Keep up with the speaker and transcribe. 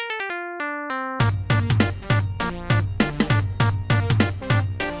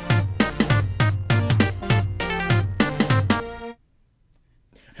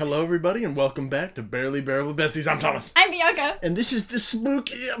Hello, everybody, and welcome back to Barely Bearable Besties. I'm Thomas. I'm Bianca. And this is the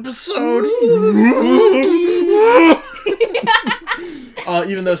spooky episode.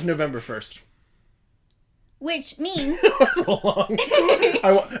 Even though it's November 1st. Which means...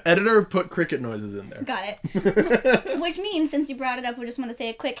 Editor, put cricket noises in there. Got it. Which means, since you brought it up, we just want to say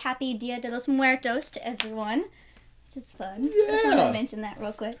a quick Happy Dia de los Muertos to everyone. Which is fun. Yeah. Just want to mention that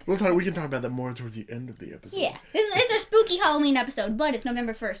real quick. We can talk about that more towards the end of the episode. Yeah. It's a spooky Halloween episode, but it's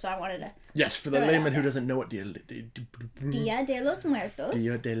November 1st, so I wanted to... Yes, for the layman who doesn't know what Dia de los Muertos.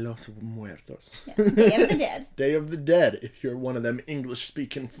 Dia de los Muertos. Yes, Day of the Dead. Day of the Dead, if you're one of them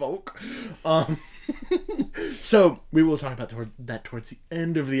English-speaking folk. So, we will talk about that towards the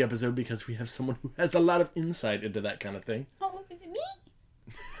end of the episode because we have someone who has a lot of insight into that kind of thing. Oh, is it me?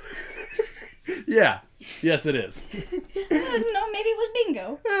 Yeah. Yes, it is. No, maybe it was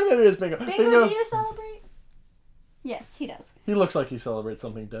Bingo. Yeah, maybe it's Bingo. Bingo, do you celebrate? Yes, he does. He looks like he celebrates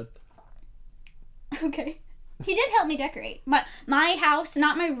something dead. Okay. He did help me decorate. My house,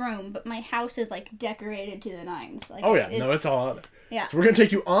 not my room, but my house is, like, decorated to the nines. Like, oh, yeah. It's all out there. Yeah. So we're going to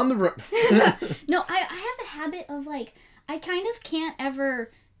take you on the road. No, I have a habit of, like, I kind of can't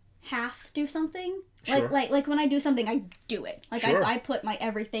ever half do something. Sure. Like when I do something, I do it. Like, sure. I put my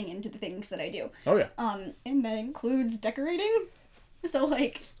everything into the things that I do. Oh, yeah. And that includes decorating. So,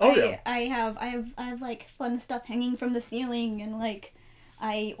 like, yeah. I have, like, fun stuff hanging from the ceiling, and, like,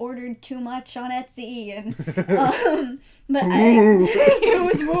 I ordered too much on Etsy, and, but it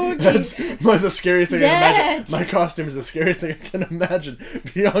was spooky. That's the scariest thing I can imagine. My costume is the scariest thing I can imagine.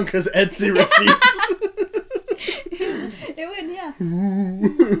 Bianca's Etsy receipts. It would, yeah.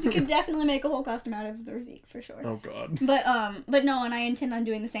 You could definitely make a whole costume out of the receipt, for sure. Oh, God. But no, and I intend on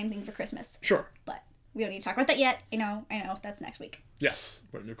doing the same thing for Christmas. Sure. But we don't need to talk about that yet. I know, that's next week. Yes.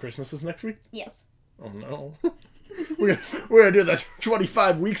 What, Christmas is next week? Yes. Oh, no. We're gonna do the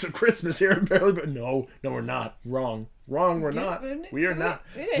 25 weeks of Christmas here in Barely, but no, we're not. Wrong, we're not. We are not.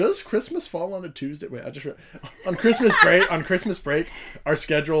 Does Christmas fall on a Tuesday? Wait, on Christmas break, our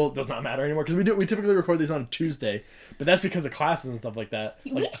schedule does not matter anymore because we typically record these on a Tuesday, but that's because of classes and stuff like that.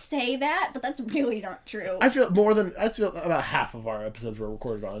 We say that, but that's really not true. I feel about half of our episodes were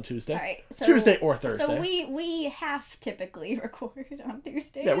recorded on a Tuesday. All right, so, Tuesday or Thursday. So we half typically record on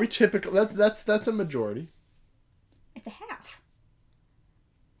Tuesdays. Yeah, we typically that's a majority. It's a half.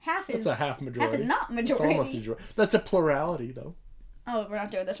 Half is... That's a half majority. Half is not majority. It's almost a majority. That's a plurality, though. Oh, we're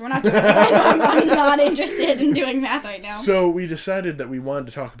not doing this. I'm not interested in doing math right now. So we decided that we wanted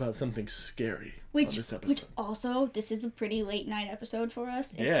to talk about something scary on this episode. Which also, this is a pretty late night episode for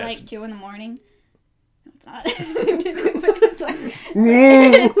us. It's like 2 in the morning. No, it's not.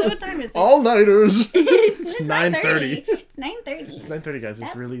 So what time is it? All-nighters. It's 9:30. It's 9:30. It's 9:30, guys. It's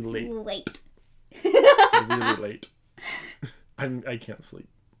That's really late. Late. Really late. I can't sleep.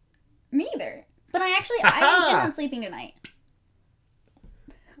 Me either. But I intend on sleeping tonight.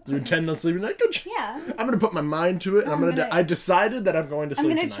 You intend on sleeping tonight? Good. Yeah. I'm gonna put my mind to it, and I decided that I'm going to sleep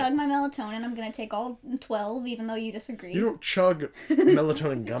tonight. I'm gonna chug my melatonin. I'm gonna take all 12, even though you disagree. You don't chug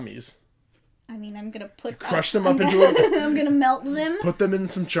melatonin gummies. I mean, I'm gonna put... Crush them up into a... I'm gonna melt them. Put them in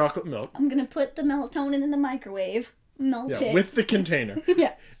some chocolate milk. I'm gonna put the melatonin in the microwave. Melt it. With the container.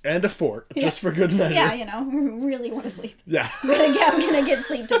 Yes. And a fork, just for good measure. Yeah, really want to sleep. Yeah. I'm gonna get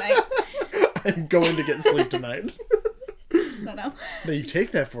sleep tonight. I'm going to get sleep tonight. No. Then you take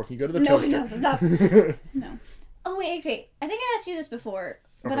that fork and you go to the toaster. Stop. No. Oh, wait, okay. I think I asked you this before,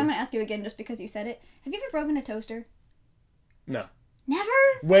 but I'm gonna ask you again just because you said it. Have you ever broken a toaster? No. Never?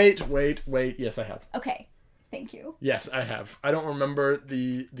 Wait. Yes, I have. Okay. Thank you. Yes, I have. I don't remember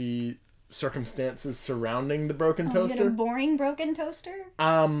the circumstances surrounding the broken toaster. You had a boring broken toaster?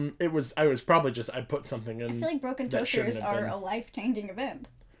 I was probably just, I put something in. I feel like broken toasters are a life-changing event.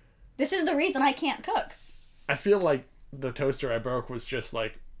 This is the reason I can't cook. I feel like the toaster I broke was just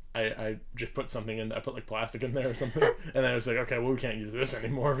like, I just put something in, I put like plastic in there or something, and then I was like, okay, well, we can't use this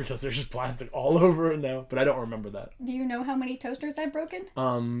anymore because there's just plastic all over it now, but I don't remember that. Do you know how many toasters I've broken?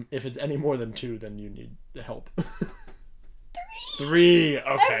 If it's any more than 2, then you need help. 3! 3,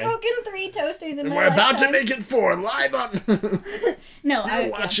 okay. I've broken 3 toasters in my We're about lifetime. to make it 4, live on... No, You're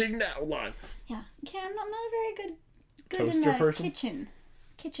watching now, live. Yeah, I'm not a very good Toaster in the person?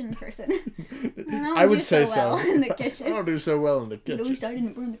 kitchen person. I would say so. In the kitchen. I don't do so well in the kitchen. At least I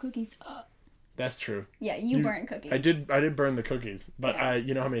didn't burn the cookies. That's true. Yeah, you burn cookies. I did burn the cookies, but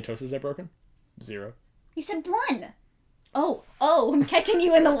you know how many toasters I've broken? 0. You said 1. Oh, I'm catching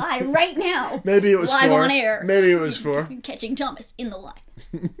you in the lie right now. Maybe it was live 4. On air. Maybe it was 4. Catching Thomas in the lie.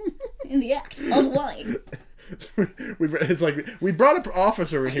 In the act of lying. It's like we brought an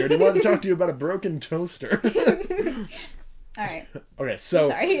officer in here and he wanted to talk to you about a broken toaster. All right. Okay, so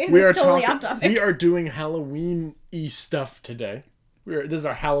Sorry, we are totally talking. off topic. We are doing Halloween-y stuff today. This is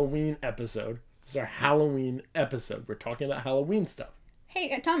our Halloween episode. We're talking about Halloween stuff.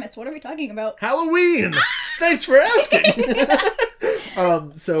 Hey, Thomas, what are we talking about? Halloween! Thanks for asking!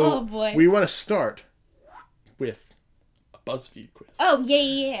 Oh, boy. We want to start with a BuzzFeed quiz. Oh,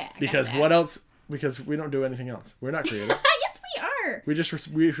 yeah. Because what else? Because we don't do anything else. We're not creative. Yes, we are. We just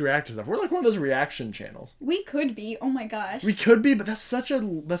we react to stuff. We're like one of those reaction channels. We could be. Oh, my gosh. We could be, but that's such a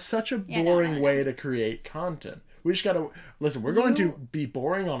boring way to create content. We just gotta listen. We're going to be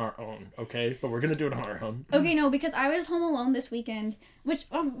boring on our own, okay? But we're gonna do it on our own. Okay, no, because I was home alone this weekend, which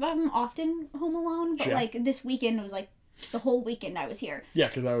I'm often home alone, but like this weekend was like the whole weekend I was here. Yeah,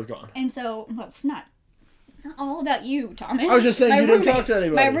 because I was gone. And so, well, it's not all about you, Thomas. I was just saying you don't talk to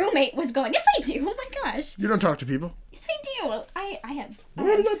anybody. My roommate was going. Yes, I do. Oh my gosh. You don't talk to people. Yes, I do. I have.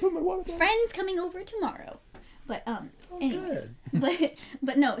 Where did I put my water bottle? Friends coming over tomorrow. But anyways,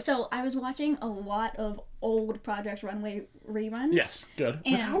 but no. So I was watching a lot of old Project Runway reruns. Yes, good.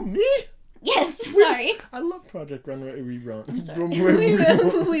 And without me? Yes, sorry. I love Project Runway reruns. I'm sorry.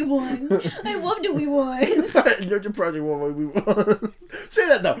 We won. I loved it. We won. Project Runway reruns. Say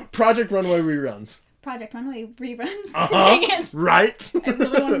that though. Project Runway reruns. Project Runway reruns. Dang it. Right. I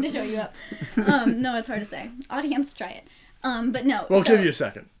really wanted to show you up. No, it's hard to say. Audience, try it. But no. We'll give you a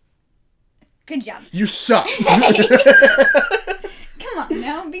second. Good job. You suck. Come on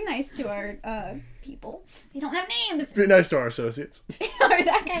now, be nice to our people. They don't have names. Be nice to our associates. Or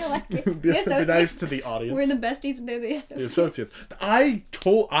that kind of like it. Be nice to the audience. We're the besties, they're the associates. I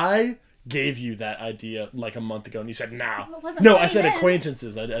gave you that idea like a month ago, and you said, "Nah." Well, no, I said then.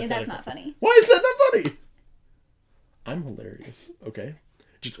 Acquaintances. I said that's not funny. Why is that not funny? I'm hilarious. Okay,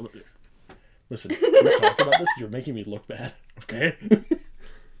 just listen. We talked about this. You're making me look bad. Okay.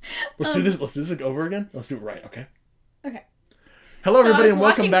 Let's do this. Let's do this over again. Let's do it right. Okay. Okay. Hello, everybody, and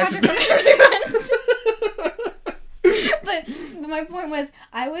welcome back to. But my point was,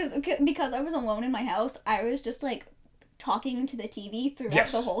 because I was alone in my house, I was just like talking to the TV throughout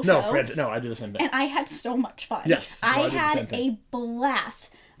the whole show. No, I do the same thing. And I had so much fun. Yes, I had a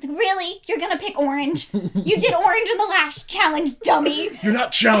blast. Like, really? You're gonna pick orange? You did orange in the last challenge, dummy. You're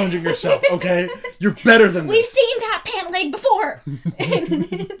not challenging yourself, okay? You're better than this. We've seen that pant leg before.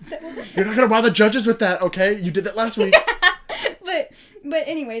 You're not gonna wow the judges with that, okay? You did that last week. But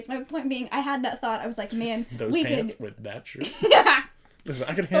anyways, my point being, I had that thought. I was like, man, those we pants could. With that shirt. Listen,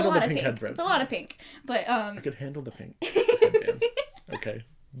 I could handle the pink headband. It's a lot of pink, but I could handle the pink headband. Okay.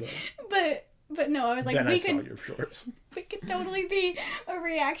 But no, I was like, then I saw your shorts. We could totally be a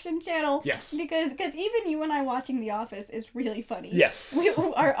reaction channel. Yes. Because even you and I watching The Office is really funny. Yes.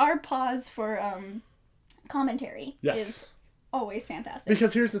 Our pause for commentary is always fantastic.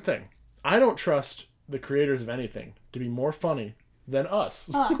 Because here's the thing. I don't trust the creators of anything to be more funny than us.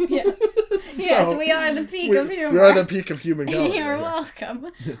 Yes. Yes, so we are the peak of humor. We are the peak of human comedy. You're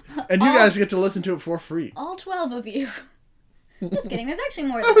welcome. And you guys get to listen to it for free. All 12 of you. Just kidding. There's actually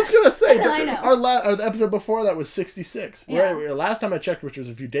more than I was going to say. I know. Our episode before that was 66. Yeah. Last time I checked, which was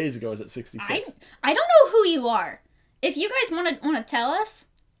a few days ago, was at 66. I don't know who you are. If you guys want to tell us,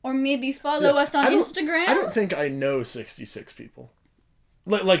 or maybe follow us on Instagram. I don't think I know 66 people.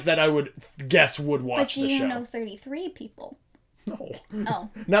 Like that I would guess would watch the show. But you know 33 people. No. Oh.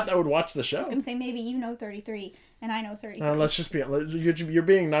 Not that would watch the show. I was going to say maybe you know 33 and I know 33. Let's just be you're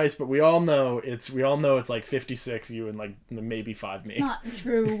being nice, but we all know it's like 56 you and like maybe 5 me. Not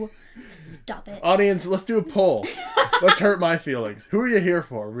true. Stop it. Audience, let's do a poll. Let's hurt my feelings. Who are you here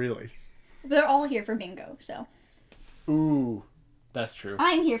for, really? They're all here for bingo, so. Ooh, that's true.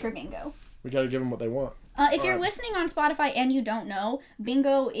 I'm here for bingo. We got to give them what they want. If you're listening on Spotify and you don't know,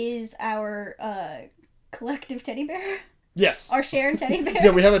 bingo is our collective teddy bear. Yes. Our shared teddy bear.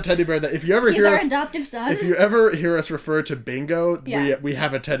 Yeah, we have a teddy bear that if you ever He's our adoptive son. If you ever hear us refer to bingo, we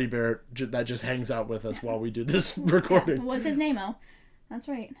have a teddy bear that just hangs out with us while we do this recording. Yeah. What's his name, Oh? That's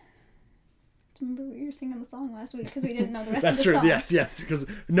right. Remember we were singing the song last week because we didn't know the rest of the song. That's true. Yes, because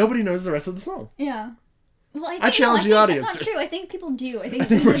nobody knows the rest of the song. Yeah. Well, I challenge the audience. That's not true. I think people do. I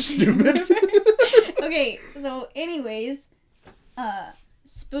think we're stupid. Okay, so anyways,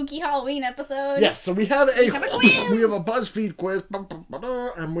 spooky Halloween episode. Yes, so we have a quiz. We have a BuzzFeed quiz,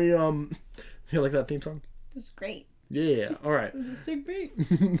 and we you like that theme song? It was great. Yeah. All right. It was a sick beat.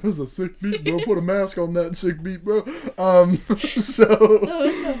 That was a sick beat, bro. Put a mask on that sick beat, bro. So. That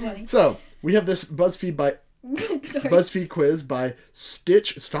was so funny. So we have this BuzzFeed quiz by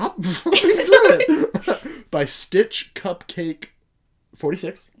Stitch. Stop. By Stitch Cupcake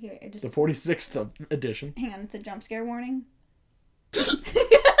 46. Here, the 46th edition. Hang on, it's a jump scare warning.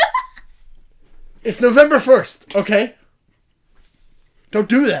 It's November 1st, okay? Don't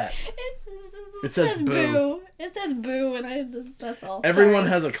do that. It says boo. It says boo, and that's all. Everyone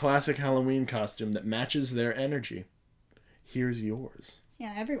has a classic Halloween costume that matches their energy. Here's yours.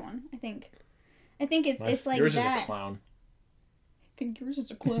 Yeah, everyone. I think it's like yours that. Yours is a clown. I think yours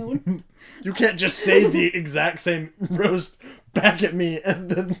is a clown. You can't just say the exact same roast back at me and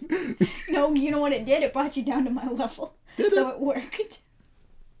then... No, you know what it did? It brought you down to my level. So it worked.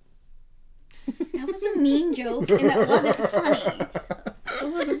 That was a mean joke, and that wasn't funny.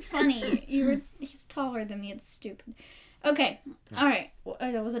 It wasn't funny. He's taller than me. It's stupid. Okay. All right. Well,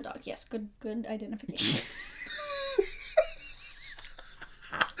 that was a dog. Yes. Good identification.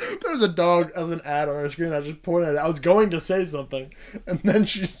 There was a dog as an ad on our screen. I just pointed at it. I was going to say something, and then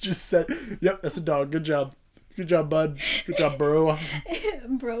she just said, "Yep, that's a dog. Good job. Good job, bud. Good job, bro.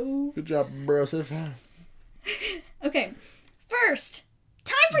 Bro. Good job, bro. Okay. First,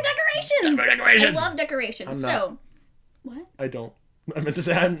 time for decorations. Time for decorations. I love decorations. What? I don't. I meant to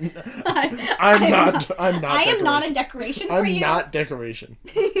say I'm not. I am not a decoration for you. I'm not decoration.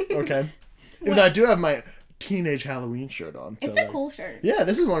 Okay. Even though I do have my teenage Halloween shirt on. It's a cool shirt. Yeah,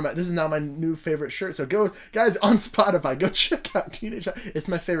 this is now my new favorite shirt. So go, guys, on Spotify, go check out Teenage. It's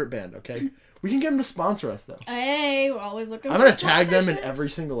my favorite band. Okay, we can get them to sponsor us though. Hey, we're always looking. I'm gonna tag them in every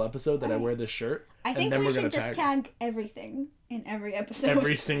single episode that I wear this shirt. I think we should just tag everything in every episode.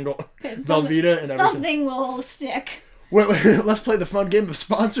 Every single Velveeta and everything. Something will stick. Wait, let's play the fun game of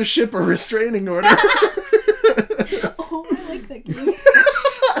sponsorship or restraining order. Oh, I like that game.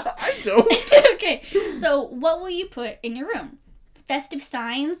 I don't. Okay, so what will you put in your room? Festive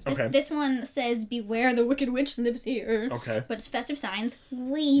signs. This one says, "Beware the wicked witch lives here." Okay. But it's festive signs.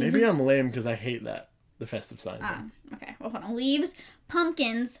 Leaves. Maybe I'm lame because I hate that. The festive sign. Okay. Well, hold on. Leaves,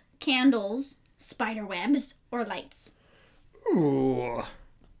 pumpkins, candles, spider webs, or lights. Ooh.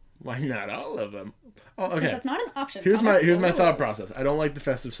 Why not all of them? Oh, okay. Because that's not an option. Here's my thought process. I don't like the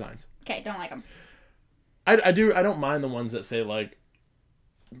festive signs. Okay, don't like them. I don't mind the ones that say like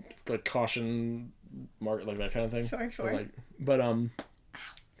caution mark, like that kind of thing. Sure. But wow!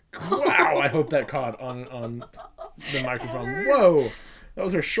 I hope that caught on the microphone. Whoa, that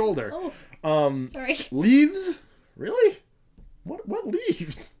was her shoulder. Oh, sorry. Leaves? Really? What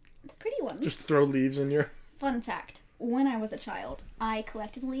leaves? Pretty ones. Just throw leaves in your... Fun fact. When I was a child, I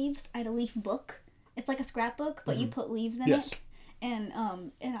collected leaves. I had a leaf book. It's like a scrapbook, but you put leaves in it. And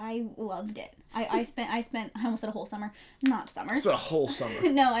I loved it. I spent I almost said a whole summer. Not summer. It's a whole summer.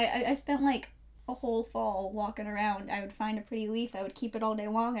 No, I spent like a whole fall walking around. I would find a pretty leaf. I would keep it all day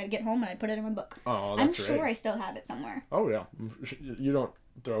long. I'd get home and I'd put it in my book. Oh, that's I'm sure I still have it somewhere. Oh yeah. You don't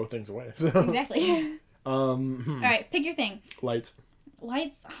throw things away. So. Exactly. All right, pick your thing. Lights.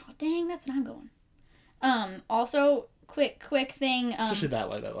 Oh, dang, that's what I'm going. Also, quick thing. Especially that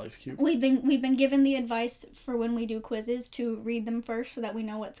light. That light's cute. We've been given the advice for when we do quizzes to read them first so that we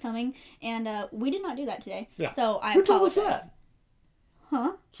know what's coming, and we did not do that today. Yeah. So I Who apologize. told us that?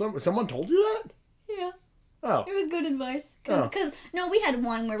 Huh? Someone told you that? Yeah. Oh. It was good advice. Cause no, we had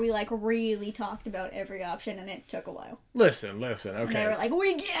one where we like really talked about every option, and it took a while. Listen. Okay. And they were like,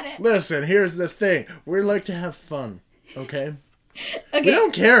 "We get it." Listen. Here's the thing. We like to have fun. Okay. Okay. We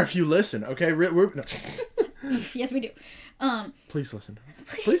don't care if you listen. Okay. No. Yes, we do. Please listen.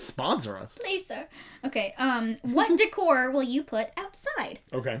 Please sponsor us. Please, sir. Okay. What decor will you put outside?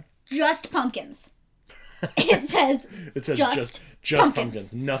 Okay. Just pumpkins. It says just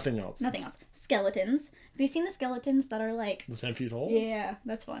pumpkins. Nothing else. Nothing else. Skeletons. Have you seen the skeletons that are like... The 10 feet tall? Yeah,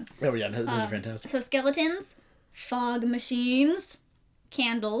 that's fun. Oh yeah, those are fantastic. So skeletons, fog machines,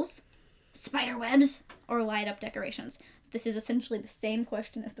 candles, spider webs, or light up decorations. This is essentially the same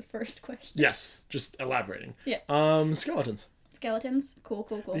question as the first question. Yes, just elaborating. Yes. Skeletons. Skeletons? Cool.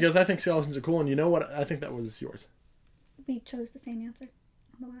 Because I think skeletons are cool, and you know what? I think that was yours. We chose the same answer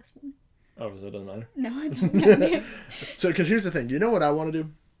on the last one. Oh, so it doesn't matter? No, it doesn't matter. So, because here's the thing. You know what I want to do?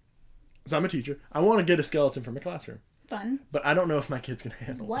 Because I'm a teacher. I want to get a skeleton for my classroom. Fun. But I don't know if my kid's going to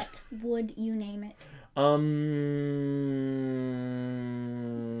handle it. What would you name it?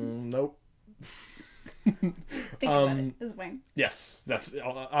 Nope. Think about it. This wing. Yes,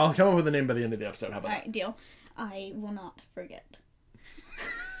 I'll come up with a name by the end of the episode. How about that? Alright, deal. I will not forget.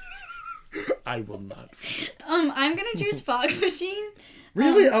 I will not forget. I'm gonna choose fog machine.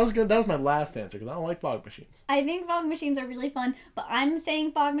 Really? That was my last answer because I don't like fog machines. I think fog machines are really fun, but I'm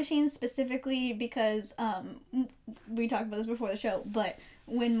saying fog machines specifically because we talked about this before the show, but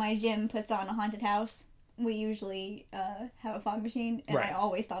when my gym puts on a haunted house, we usually have a fog machine, and I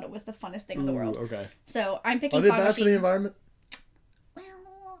always thought it was the funnest thing in the world. Okay. So I'm picking fog machine. fog Are they bad for the environment?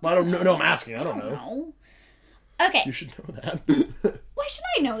 Well, I don't know. No, I'm asking. I don't know. Okay. You should know that. Why should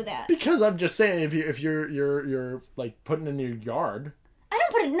I know that? Because I'm just saying, if you're like putting in your yard.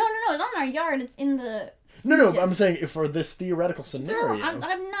 No. It's not in our yard. It's in the... No, I'm saying for this theoretical scenario. No,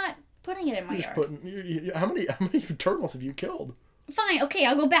 I'm not putting it in my yard. How many turtles have you killed? Fine, okay,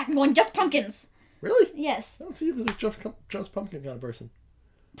 I'll go back. I'm going just pumpkins. Really? Yes. I don't see you as a just pumpkin kind of person.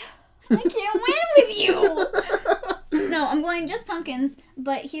 I can't win with you. No, I'm going just pumpkins,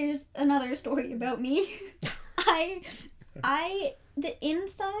 but here's another story about me. The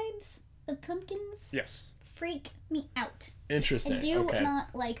insides of pumpkins freak me out. Interesting. I do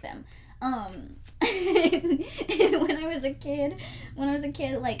not like them. When I was a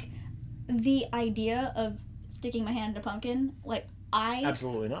kid, like, the idea of sticking my hand in a pumpkin, like, I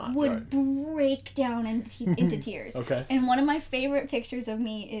absolutely not would break down into tears. Okay. And one of my favorite pictures of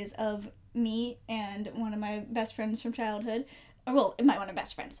me is of me and one of my best friends from childhood. Well, my one of my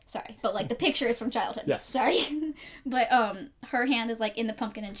best friends, sorry. But, like, the picture is from childhood. Yes. Sorry. But, her hand is, like, in the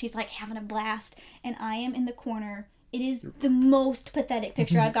pumpkin and she's, like, having a blast. And I am in the corner. It is the most pathetic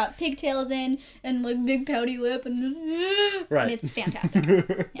picture. I've got pigtails in and, like, big pouty lip and... Right. And it's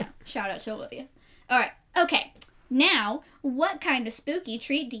fantastic. Yeah. Shout out to Olivia. All right. Okay. Now, what kind of spooky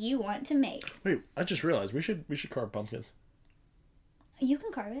treat do you want to make? Wait, I just realized we should carve pumpkins. You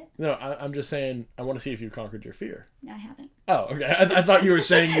can carve it. No, I'm just saying I want to see if you conquered your fear. No, I haven't. Oh, okay. I thought you were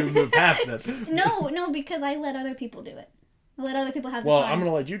saying you moved past it. No, because I let other people do it. I let other people have the fun. Well, I'm going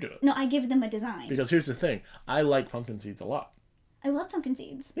to let you do it. No, I give them a design. Because here's the thing. I like pumpkin seeds a lot. I love pumpkin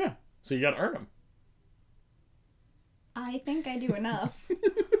seeds. Yeah. So you got to earn them. I think I do enough.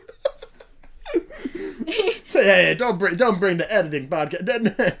 So hey, don't bring the editing podcast.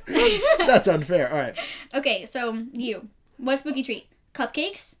 That's unfair. All right. Okay, so you. What spooky treat?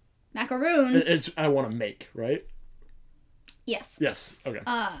 Cupcakes? Macaroons? I want to make, right? Yes. Yes. Okay.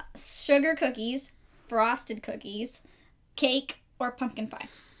 Sugar cookies, frosted cookies, cake, or pumpkin pie.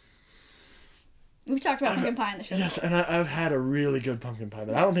 We've talked about pumpkin pie in the show. Yes, and I've had a really good pumpkin pie,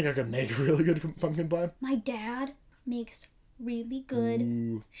 but I don't think I could make a really good pumpkin pie. My dad makes really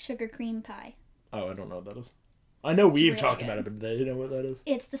good sugar cream pie. Oh, I don't know what that is. I know we've talked about it, but they know what that is.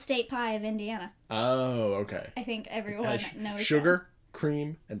 It's the state pie of Indiana. Oh, okay. I think everyone knows sugar,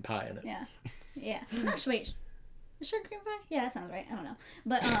 cream, and pie in it. Yeah. Yeah. Not wait. Sugar cream pie? Yeah, that sounds right. I don't know.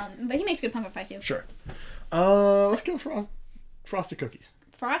 But he makes good pumpkin pie too. Sure. Let's go frosted cookies.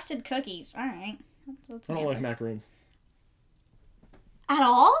 Frosted cookies. All right. That's I don't like macaroons. At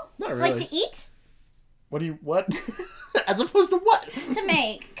all? Not really. Like to eat? What? As opposed to what? To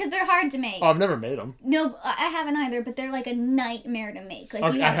make. Because they're hard to make. Oh, I've never made them. No, I haven't either, but they're like a nightmare to make. Like,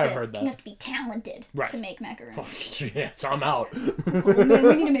 okay, I have heard that. You have to be talented to make macaroons. Oh, yes, I'm out. Oh, man,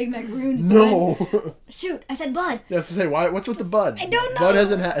 we need to make macaroons. No. Bud. Shoot, I said bud. Yes, to say, why? What's with the bud? I don't know. Bud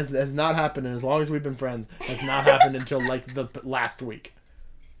has not happened, and as long as we've been friends, has not happened until like the last week.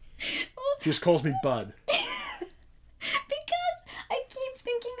 She just calls me Bud. Because I keep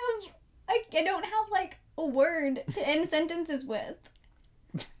thinking of... I don't have, like, a word to end sentences with.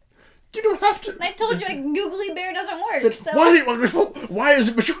 You don't have to... I told you, like, Googly Bear doesn't work, so... Why is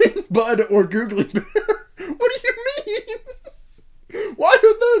it between Bud or Googly Bear? What do you mean? Why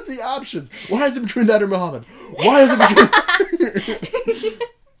are those the options? Why is it between that or Muhammad? Why is it between...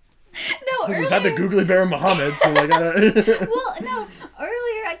 No, earlier... It's either Googly Bear or Muhammad, so like, Well, no,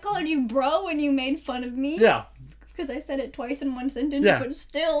 earlier I called you bro and you made fun of me. Yeah. Because I said it twice in one sentence, but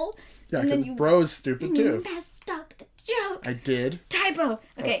still... Yeah, because bro's stupid too. You messed up the joke. I did. Typo.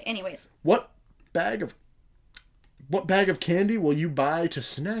 Okay, anyways. What bag of candy will you buy to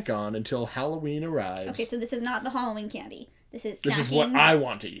snack on until Halloween arrives? Okay, so this is not the Halloween candy. This is snacking. This is what I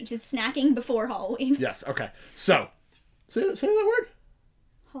want to eat. This is snacking before Halloween. Yes, okay. So, say that word.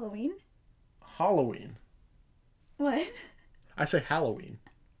 Halloween? Halloween. What? I say Halloween.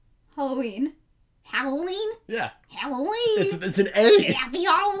 Halloween. Halloween? Yeah. Halloween. It's an A. Happy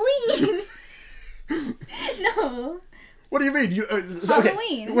Halloween. No. What do you mean?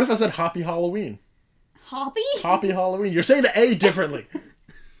 Halloween. Okay. What if I said Happy Halloween? Hoppy? Happy Halloween. You're saying the A differently.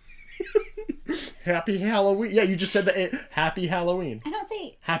 Happy Halloween. Yeah, you just said the A. Happy Halloween. I don't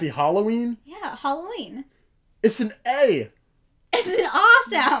say... Happy Halloween? Yeah, Halloween. It's an A. It's an ah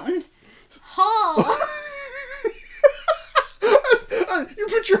sound. Hall. You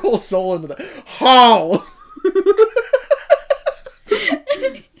put your whole soul into that. Hall.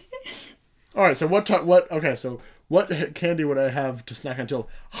 All right. So what candy would I have to snack until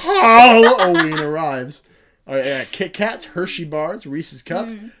Halloween arrives? All right, yeah, Kit Kats, Hershey bars, Reese's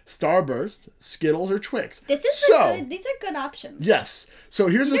cups, Starburst, Skittles, or Twix. These are good options. Yes. So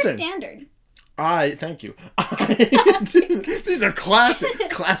here's the thing. These are standard. Thank you. These are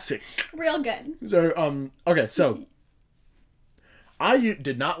classic. Real good. These are okay. So I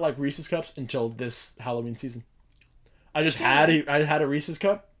did not like Reese's cups until this Halloween season. I just had a Reese's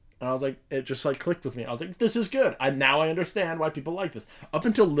cup, and I was like, it just like clicked with me. I was like, this is good. Now I understand why people like this. Up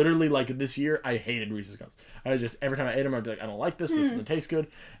until literally like this year, I hated Reese's cups. I just every time I ate them, I'd be like, I don't like this. This doesn't taste good.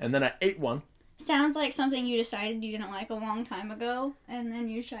 And then I ate one. Sounds like something you decided you didn't like a long time ago, and then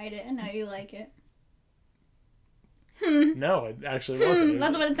you tried it, and now you like it. No, it actually wasn't.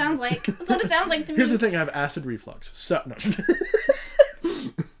 That's what it sounds like. That's what it sounds like to me. Here's the thing: I have acid reflux. So no.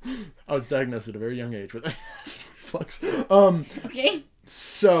 I was diagnosed at a very young age with acid reflux. Okay.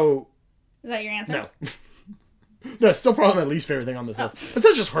 So. Is that your answer? No. No, it's still probably my least favorite thing on this list. It's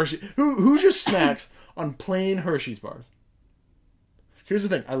not just Hershey. Who just snacks on plain Hershey's bars? Here's the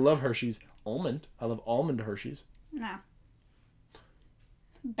thing: I love Hershey's almond. I love almond Hershey's. No.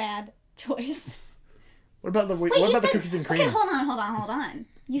 Bad choice. What about the cookies and cream? Okay, hold on.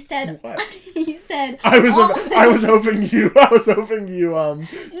 You said what? You said I was hoping you No.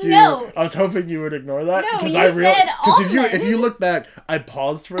 I was hoping you would ignore that. No, you said almond. If you look back, I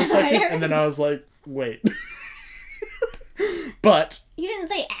paused for a second and then I was like, wait. But you didn't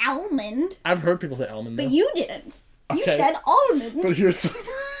say almond. I've heard people say almond though. But you didn't. Okay. You said almond. But here's So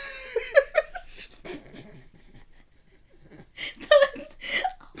it's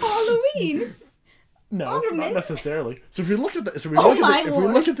Halloween. No, almond? Not necessarily. So if we look at the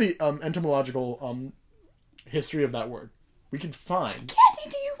etymological history of that word, we can find. Candy,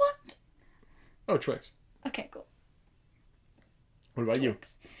 do you want? Oh, Twix. Okay, cool. What about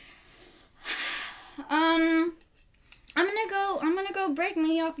Twix. I'm gonna go break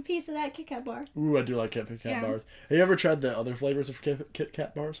me off a piece of that Kit Kat bar. you? Ooh, I do like Kit Kat bars. Have you ever tried the other flavors of Kit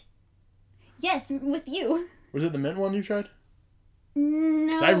Kat bars? Yes, with you. Was it the mint one you tried?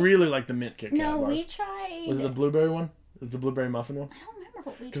 No. 'Cause I really like the mint Kit Kat bars. No, we tried. Was it the blueberry one? Was the blueberry muffin one? I don't remember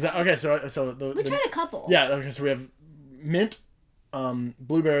what we Because tried. we tried a couple. Yeah. Okay. So we have mint,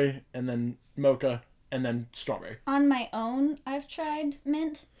 blueberry, and then mocha, and then strawberry. On my own, I've tried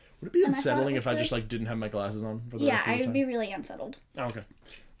mint. Would it be And unsettling if I good. just like didn't have my glasses on for the rest of the I time? would be really unsettled. Oh, okay.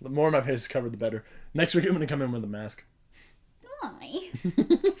 The more my face is covered, the better. Next week I'm gonna come in with a mask. Why?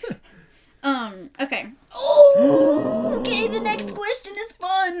 Okay. Oh, okay, the next question is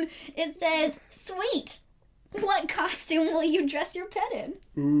fun. It says, sweet. What costume will you dress your pet in?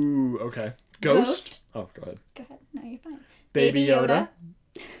 Ooh, okay. Ghost? Oh, go ahead. Go ahead. No, you're fine. Baby Yoda.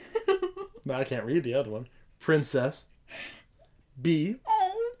 No, I can't read the other one. Princess. Bee.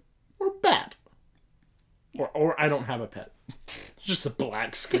 Or bat. Or I don't have a pet. It's just a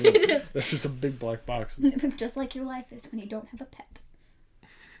black screen. That's just a big black box. Just like your life is when you don't have a pet.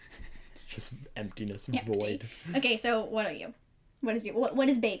 It's just emptiness, Empty. void. Okay, so what are you? What is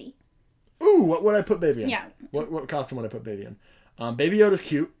baby? Ooh, what would I put baby in? Yeah. What costume would I put baby in? Baby Yoda's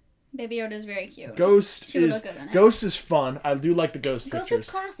cute. Baby Yoda is very cute. Ghost She would look good in it. Ghost is fun. I do like the ghost Ghost pictures. is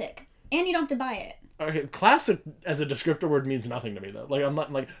classic. And you don't have to buy it. Okay, classic as a descriptor word means nothing to me though. Like I'm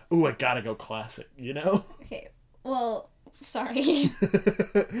not like, ooh, I gotta go classic, you know? Okay. Well, sorry.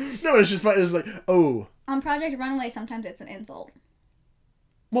 No, it's just fun. It's like, oh. On Project Runway, sometimes it's an insult.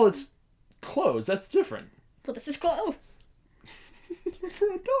 Well, it's clothes. That's different. Well, this is clothes. For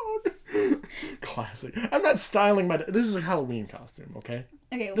a dog. Classic. I'm not styling my. This is a Halloween costume, okay?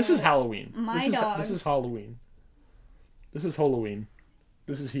 Okay. Well, This is Halloween. Dogs. This is Halloween. This is Halloween.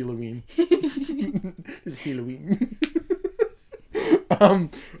 This is Halloween. This is Halloween.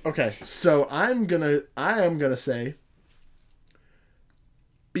 Okay, so I am gonna say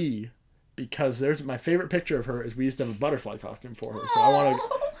B, because there's my favorite picture of her is we used to have a butterfly costume for her, so I want to,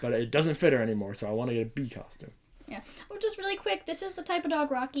 but it doesn't fit her anymore, so I want to get a B costume. Yeah. Oh, just really quick, this is the type of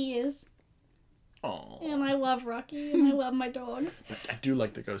dog Rocky is. Aww. And I love Rocky, and I love my dogs. But I do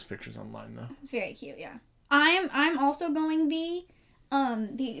like the ghost pictures online, though. It's very cute, yeah. I'm also going B,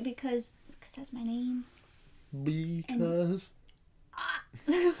 because that's my name. Because.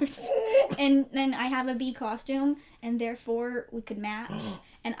 And then I have a bee costume, and therefore we could match.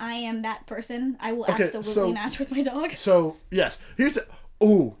 And I am that person. I will absolutely match with my dog. So yes,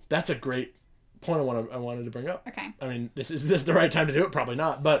 that's a great point I wanted to bring up. Okay. I mean, is this the right time to do it? Probably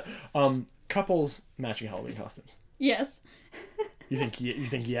not. But couples matching Halloween costumes. Yes. You think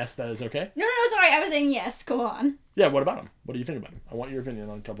yes, that is okay? No, sorry. I was saying yes. Go on. Yeah. What about them? What do you think about them? I want your opinion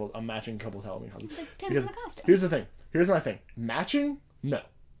on matching couples Halloween costumes. Depends on the costume. Here's the thing. Here's my thing. Matching? No.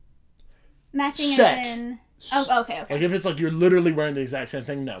 Matching Set. as in... Oh, okay. Like if it's like you're literally wearing the exact same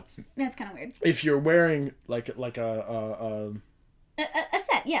thing, no. That's kind of weird. If you're wearing like a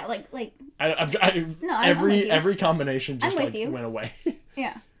set, yeah, like. every combination just I'm with you. went away.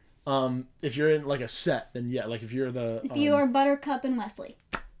 Yeah. If you're in like a set, then yeah, like if you're If you are Buttercup and Wesley.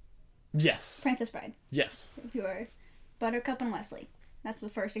 Yes. Princess Bride. Yes. If you are Buttercup and Wesley. That's the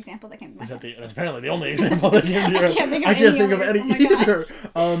first example that came to my head. That's apparently the only example that came to your head. I can't think of any either.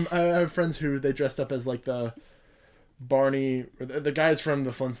 I have friends who they dressed up as like the Barney, the guys from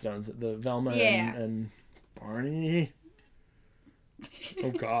the Flintstones, the Velma and Barney. Oh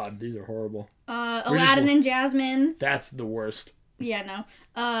God, these are horrible. Aladdin and Jasmine. That's the worst. Yeah, no.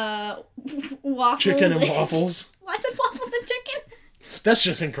 Waffles. Chicken and waffles. Why is it waffles and chicken? That's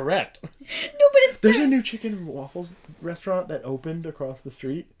just incorrect. No, but it's There's a new chicken and waffles restaurant that opened across the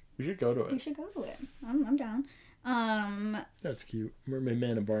street. We should go to it. We should go to it. I'm down. That's cute. Mermaid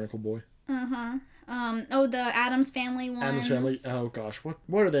Man and Barnacle Boy. Uh-huh. The Addams Family ones. Addams Family. Oh gosh, what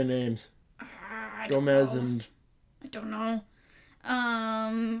are their names? Gomez and I don't know.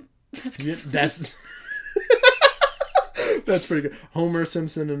 That's that's pretty good. Homer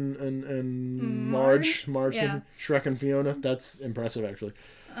Simpson and Marge yeah. and Shrek and Fiona. That's impressive, actually.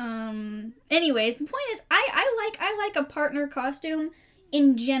 Anyways, the point is, I like a partner costume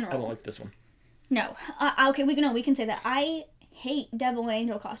in general. I don't like this one. No. Okay, we can say that. I hate devil and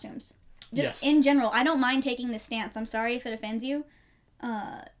angel costumes. Just yes. In general, I don't mind taking this stance. I'm sorry if it offends you.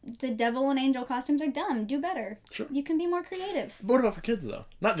 The devil and angel costumes are dumb. Do better. Sure. You can be more creative. What about for kids though?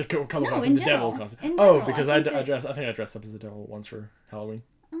 Not the color costume, in the general. devil costume. In general, because I I think I dressed up as the devil once for Halloween.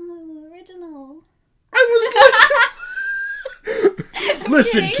 Oh, original. I was like,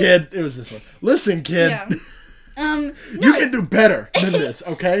 listen, kid. It was this one. Listen, kid. Yeah. You can do better than this,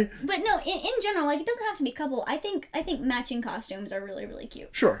 okay? But no, in general, like, it doesn't have to be couple. I think matching costumes are really, really cute.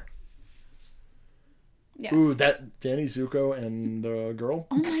 Sure. Yeah. Ooh, that Danny Zuko and the girl.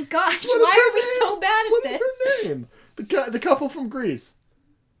 Oh my gosh! Why are we so bad at this? What is her name? The couple from Greece.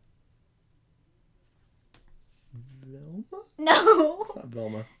 Velma? No. It's not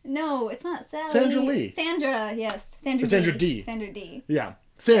Velma. No, it's not Sally. Sandra Lee. Sandra, yes. Sandra D. Sandra D. Yeah.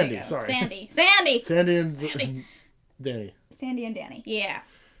 Sandy, sorry. Sandy and Danny. Sandy and Danny. Yeah.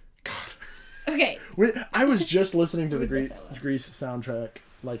 God. Okay. I was just listening to the Grease soundtrack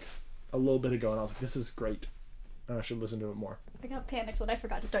like a little bit ago, and I was like, this is great. And I should listen to it more. I got panicked when I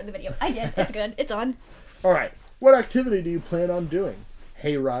forgot to start the video. I did. It's good. It's on. All right. What activity do you plan on doing?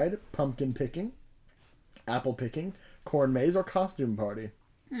 Hayride, pumpkin picking, apple picking, corn maze, or costume party?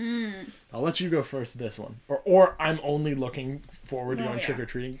 I'll let you go first this one. Or I'm only looking forward to going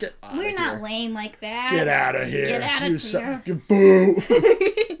trick-or-treating. Get out of here. We're not lame like that. Get out of here. Get out of here. Boo.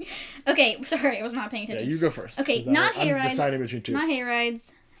 Okay, sorry. I was not paying attention. Yeah, you go first. Okay, not hayrides. I'm deciding between two. Not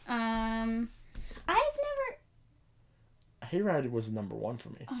hayrides. I've never... Hayride was number one for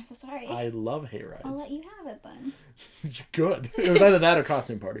me. Oh, I'm so sorry. I love hayrides. I'll let you have it then. Good. It was either that or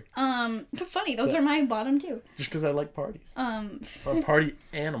costume party. Funny. Those are my bottom two. Just because I like parties. I'm a party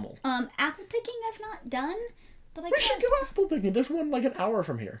animal. Apple picking I've not done, but we should go apple picking. There's one like an hour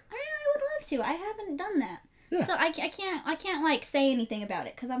from here. I would love to. I haven't done that. Yeah. So I can't like say anything about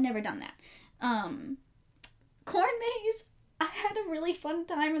it because I've never done that. Corn maze. I had a really fun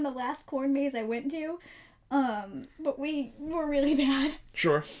time in the last corn maze I went to. But we were really bad.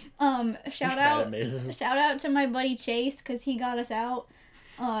 Sure. Shout out to my buddy Chase because he got us out.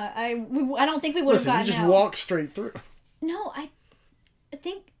 I don't think we would have gotten out. You just walked straight through. No, I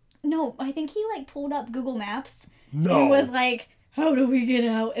think he like pulled up Google Maps. No. And was like, how do we get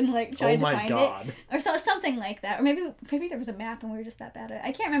out? And like tried to find God. it. Or something like that. Or maybe there was a map and we were just that bad at it.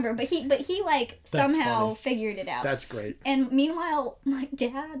 I can't remember. But he like somehow figured it out. That's great. And meanwhile, my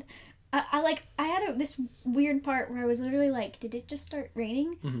dad, I had this weird part where I was literally like, did it just start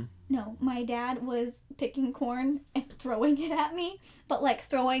raining? Mm-hmm. No, my dad was picking corn and throwing it at me, but like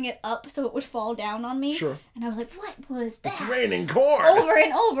throwing it up so it would fall down on me. Sure. And I was like, what was that? It's raining corn! Over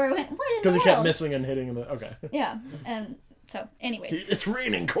and over. I went, what in the world? Because he kept missing and hitting in the... Okay. Yeah. And so, anyways. It's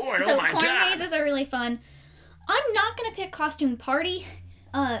raining corn! So oh my God! So corn mazes are really fun. I'm not going to pick costume party.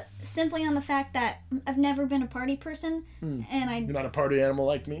 Simply on the fact that I've never been a party person, and You're not a party animal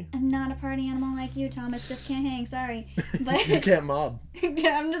like me? I'm not a party animal like you, Thomas. Just can't hang, sorry. But you can't mob.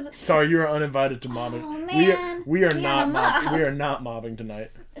 I'm just... Sorry, you are uninvited to mobbing. Oh, man. We are not mobbing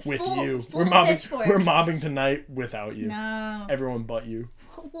tonight with you. We're mobbing tonight without you. No. Everyone but you.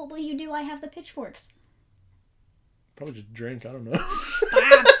 What will you do? I have the pitchforks. Probably just drink. I don't know.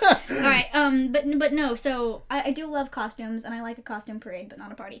 Stop. All right. But no. So I do love costumes, and I like a costume parade, but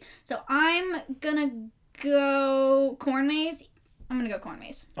not a party. So I'm gonna go corn maze. I'm gonna go corn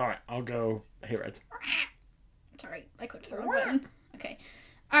maze. All right. I'll go hayrides. Sorry, I clicked the wrong button. Okay.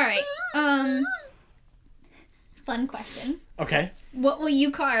 All right. Fun question. Okay. What will you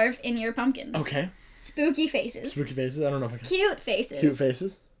carve in your pumpkins? Okay. Spooky faces. Spooky faces. I don't know if I can. Cute faces. Cute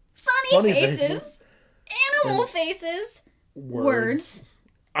faces. Funny faces. Animal faces. Words.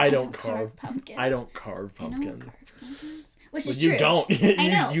 I don't carve pumpkins. I don't carve pumpkins. Which is you true. Don't. I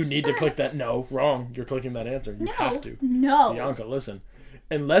know. You need to click that. No, wrong. You're clicking that answer. You have to. No. Bianca, listen.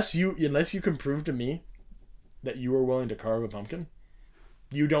 Unless you can prove to me that you are willing to carve a pumpkin,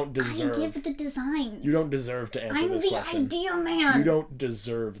 you don't deserve. I give the designs. You don't deserve to answer this question. I'm the idea man. You don't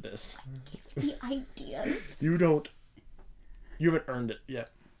deserve this. I give the ideas. You don't. You haven't earned it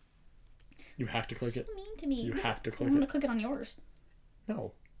yet. You have to click it. You're mean to me. You have to click I'm it. gonna click it on yours.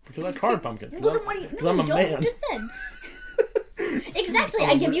 No, because I carve pumpkins. Well, then what do you? Because I'm a man. You just said. Exactly.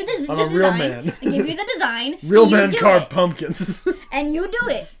 I give you the design. I'm a real man. I give you the design. Real men carve pumpkins. And you do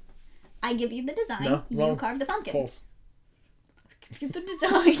it. I give you the design. No, you wrong. carve the pumpkin. False. I give you the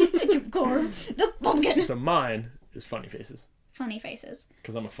design. You carve the pumpkin. So mine is funny faces. Funny faces.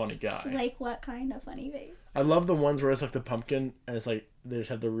 Because I'm a funny guy. Like what kind of funny face? I love the ones where it's like the pumpkin and it's like they just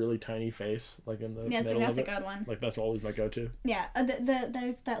have the really tiny face like in the middle That's of a good one. Like that's always my go-to. Yeah,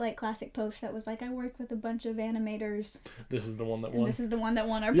 there's that like classic post that was like, I work with a bunch of animators. This is the one that won. This is the one that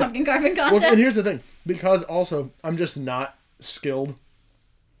won our pumpkin carving contest. Well, and here's the thing, because also I'm just not skilled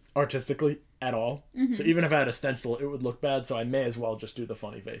artistically at all. Mm-hmm. So even if I had a stencil, it would look bad. So I may as well just do the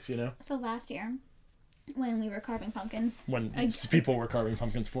funny face, you know. So last year, when we were carving pumpkins, when people were carving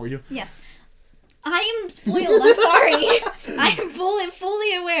pumpkins for you. Yes. I am spoiled. I'm sorry. I am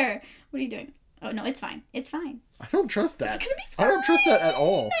fully aware. What are you doing? Oh, no, it's fine. It's fine. I don't trust that. It's gonna be fine. I don't trust that at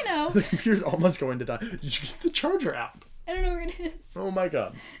all. I know. The computer's almost going to die. Did you get the charger out? I don't know where it is. Oh my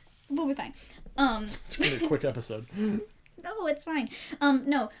god. We'll be fine. It's gonna be a quick episode. No, it's fine.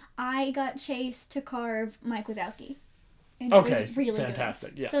 No, I got Chase to carve Mike Wazowski. And okay, it was really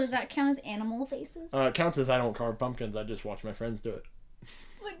fantastic. Good. Yes. So does that count as animal faces? It counts as I don't carve pumpkins. I just watch my friends do it.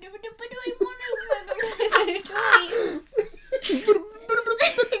 But do I want to have a choice?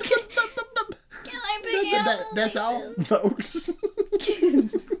 Can I pick animal That's all, folks.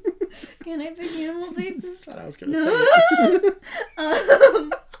 Can I pick animal faces? I was gonna say.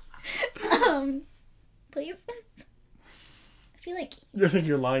 Please. I feel like You think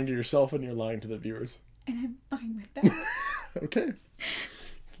you're lying to yourself and you're lying to the viewers. And I'm fine with that. Okay.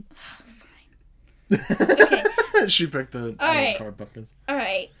 Fine. Okay. She picked the carved pumpkins. All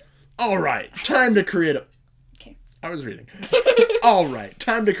right. Time to create a... Okay. I was reading. All right.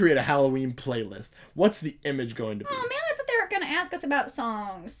 Time to create a Halloween playlist. What's the image going to be? Oh, man, I thought they were going to ask us about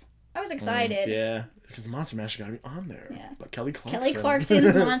songs. I was excited. Yeah. Because the Monster Mash got to be on there. Yeah. But Kelly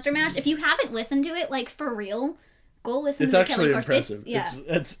Clarkson's Monster Mash. If you haven't listened to it, like, for real, go listen to Kelly Clarkson. It's actually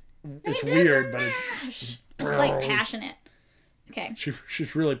impressive. It's weird, but it's like passionate. Okay.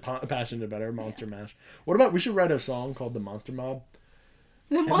 She's really passionate about her Monster Mash. What about, we should write a song called The Monster Mob.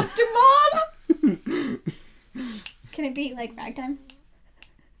 The Monster Mob? Can it be like ragtime?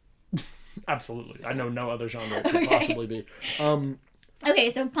 Absolutely. I know no other genre it could possibly be.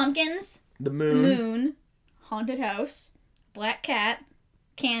 Okay, so pumpkins, the moon, haunted house, black cat,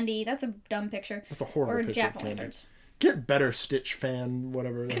 candy. That's a dumb picture. That's a horrible picture. Or jack-o'-lanterns. Get better, Stitch fan,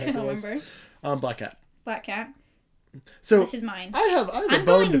 whatever the heck it was. Remember. Black cat. Black cat. So this is mine. I have a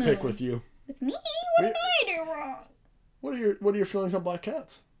bone to pick with you. With me? What did I do wrong? What are your feelings on black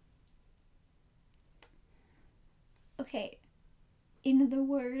cats? Okay. In the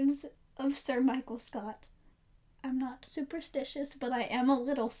words of Sir Michael Scott, I'm not superstitious, but I am a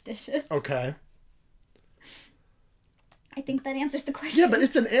little stitious. Okay. I think that answers the question. Yeah, but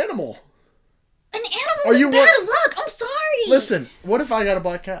it's an animal. An animal is bad luck. I'm sorry. Listen, what if I got a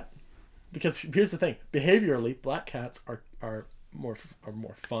black cat? Because here's the thing: behaviorally, black cats are more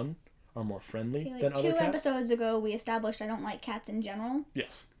fun, are more friendly than other cats. 2 episodes ago, we established I don't like cats in general.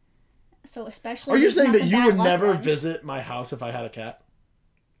 Yes. So especially. Are you saying that you would never visit my house if I had a cat?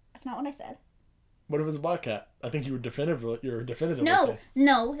 That's not what I said. What if it's a black cat? I think you would definitively.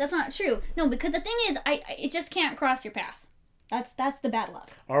 No, that's not true. No, because the thing is, it just can't cross your path. That's the bad luck.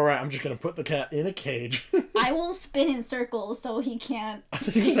 All right, I'm just gonna put the cat in a cage. I will spin in circles so he can't. I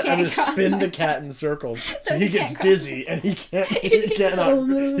think you said I'm gonna spin the cat in circles so he gets dizzy and he can't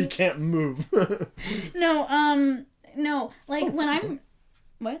move. No, like when I'm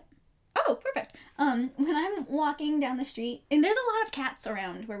what? Oh, perfect. When I'm walking down the street, and there's a lot of cats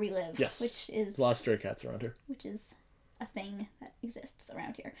around where we live. Yes. Which is a lot of stray cats around here. Which is a thing that exists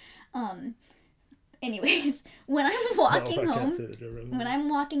around here. Anyways, when I'm walking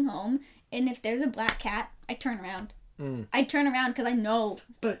home, and if there's a black cat, I turn around. I turn around because I know.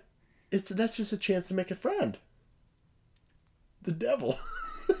 But that's just a chance to make a friend. The devil.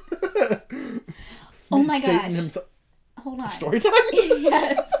 Oh my Satan gosh. himself. Hold on. Story time?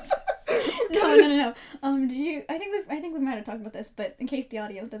 Yes. No. Did you? I think we might have talked about this, but in case the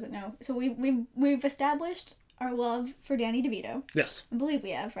audience doesn't know, so we've established our love for Danny DeVito. Yes. I believe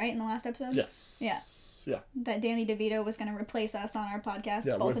we have, right, in the last episode. Yes. Yeah. Yes, yeah. That Danny DeVito was going to replace us on our podcast.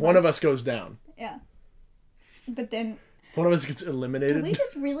 Yeah, if one of us goes down. Yeah. But then... One of us gets eliminated. Do we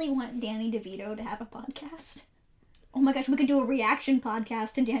just really want Danny DeVito to have a podcast? Oh my gosh, we could do a reaction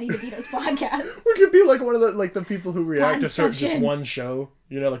podcast to Danny DeVito's podcast. We could be like one of the people who react to just one show.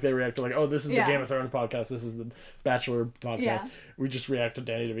 You know, like they react to like, oh, this is the Game of Thrones podcast. This is the Bachelor podcast. Yeah. We just react to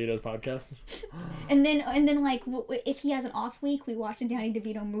Danny DeVito's podcast. and then like if he has an off week, we watch a Danny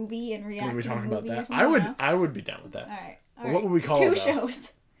DeVito movie and react to the movie. About that? I would be down with that. All right. What would we call it? 2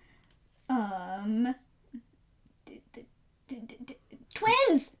 shows.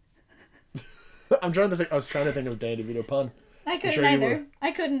 Twins. I'm trying to think. I was trying to think of a Danny DeVito pun. I couldn't either.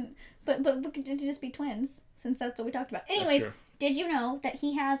 I couldn't. But we could just be twins, since that's what we talked about. Anyways, did you know that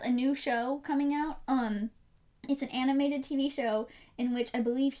he has a new show coming out? It's an animated TV show in which I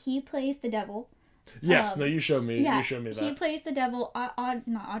believe he plays the devil. Yes, no, you showed me. Yeah, you showed me that. He plays the devil.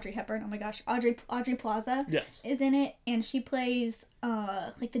 Not Audrey Hepburn. Oh my gosh, Audrey Plaza. Yes. Is in it, and she plays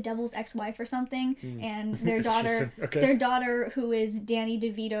like the devil's ex-wife or something, and their daughter, their daughter who is Danny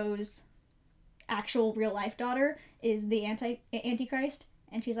DeVito's actual real life daughter is the Antichrist,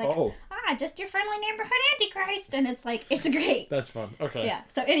 and she's like, just your friendly neighborhood Antichrist, and it's like, it's great. That's fun. Okay. Yeah.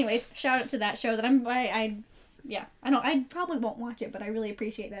 So, anyways, shout out to that show that I probably won't watch it, but I really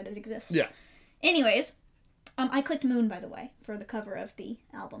appreciate that it exists. Yeah. Anyways, I clicked Moon, by the way, for the cover of the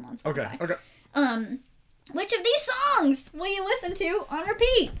album on Spotify. Okay. Which of these songs will you listen to on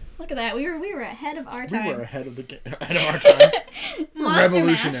repeat? Look at that. We were ahead of our time. We were ahead of our time.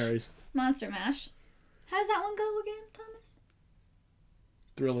 Revolutionaries. Monster Mash. How does that one go again, Thomas?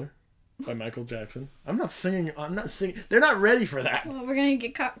 Thriller by Michael Jackson. I'm not singing. They're not ready for that. Well, we're going to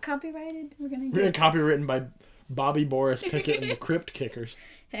get copyrighted. We're going to get copywritten by Bobby Boris Pickett and the Crypt Kickers.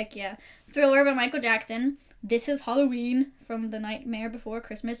 Heck yeah. Thriller by Michael Jackson. This is Halloween from The Nightmare Before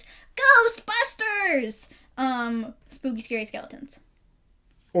Christmas. Ghostbusters! Spooky Scary Skeletons.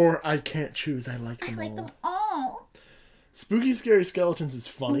 Or I Can't Choose. I like them all. Spooky Scary Skeletons is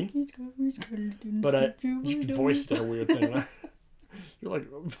funny. But your voice did a weird thing. Your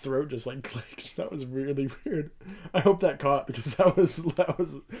like throat just like clicked. That was really weird. I hope that caught, because that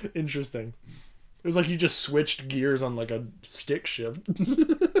was interesting. It was like you just switched gears on like a stick shift. You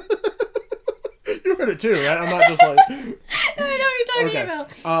heard it too, right? I'm not just like... I know what you're talking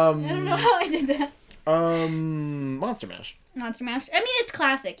about. I don't know how I did that. Monster Mash. Monster Mash. I mean, it's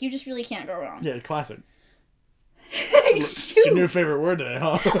classic. You just really can't go wrong. Yeah, classic. It's your new favorite word today,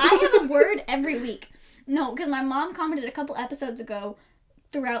 huh? I have a word every week. No, because my mom commented a couple episodes ago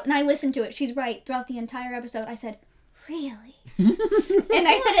throughout, and I listened to it. She's right. Throughout the entire episode, I said, really? And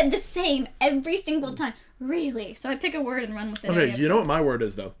I said it the same every single time. Really? So I pick a word and run with it. Okay, you know what my word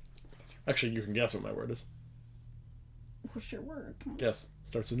is, though? Actually, you can guess what my word is. What's your word? Guess.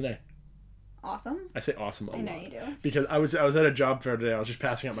 Starts with an A. Awesome. I say awesome a lot. I know you do. Because I was at a job fair today. I was just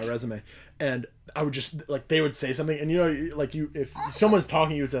passing out my resume, and I would just like, they would say something, and you know, like if awesome. Someone's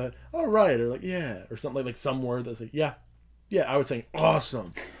talking, you would say, "All right," or like "yeah," or something like some word that's like "yeah." I was saying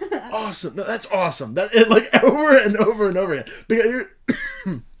awesome, awesome. No, that's awesome. That it like over and over and over again. Because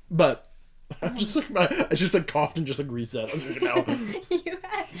you're, but. I just like coughed and just like reset. I was like, no.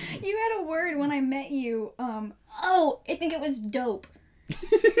 You had a word when I met you. I think it was dope.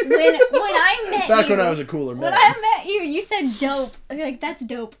 When I met back when I was a cooler man. When I met you, you said dope. Like, that's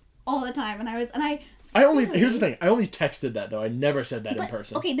dope all the time, here's the thing. I only texted that though. I never said that in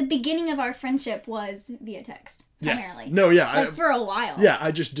person. Okay, the beginning of our friendship was via text. Yes. Primarily. No, yeah. For a while. Yeah,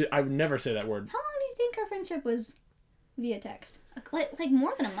 I would never say that word. How long do you think our friendship was via text? Like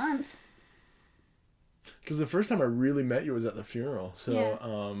more than a month. Because the first time I really met you was at the funeral. So,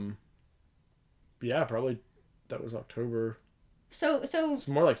 yeah, probably that was October. So it's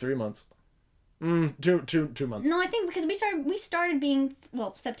more like 3 months. 2 months. No, I think because we started being,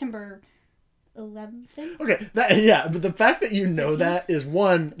 September 11th. Okay, but the fact that you know 13th? That is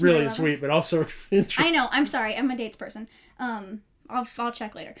one really sweet, but also I know. I'm sorry. I'm a dates person. I'll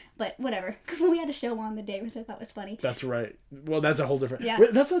check later, but whatever. We had a show on the day, which I thought was funny. That's right. Well, that's a whole different. Yeah.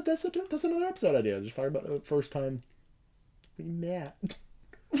 Wait, that's another episode idea. Just talking about the first time we met.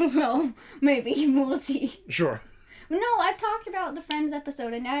 Well, maybe we'll see. Sure. No, I've talked about the Friends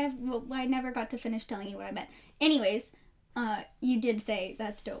episode, and I never got to finish telling you what I meant. Anyways, you did say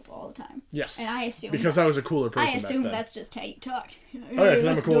that's dope all the time. Yes. And I assume because I was a cooler person. I assume that's just how you talked. Oh yeah, because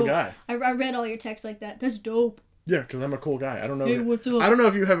I'm a cool guy. I read all your texts like that. That's dope. Yeah, because I'm a cool guy. I don't know. Hey, what's up? I don't know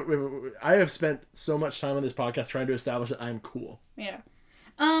if you have. I have spent so much time on this podcast trying to establish that I am cool. Yeah.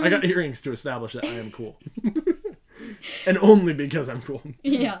 I got earrings to establish that I am cool, and only because I'm cool.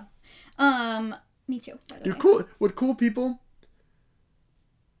 Yeah. Me too. You're cool. Would cool people?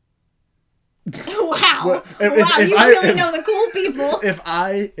 Wow. Wow. You really know the cool people. If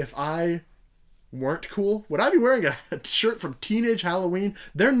I weren't cool, would I be wearing a shirt from Teenage Halloween?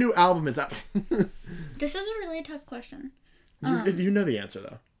 Their new album is out. This is a really tough question. You know the answer,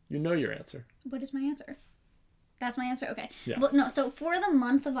 though. You know your answer. What is my answer? That's my answer? Okay. Yeah. Well, no, so for the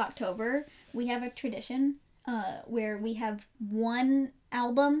month of October, we have a tradition where we have one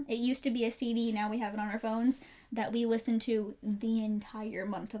album. It used to be a CD, now we have it on our phones, that we listen to the entire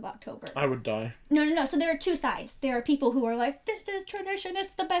month of October. I would die. No. So there are two sides. There are people who are like, this is tradition,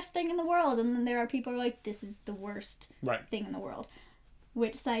 it's the best thing in the world. And then there are people who are like, this is the worst thing in the world.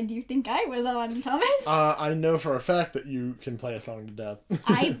 Which side do you think I was on, Thomas? I know for a fact that you can play a song to death.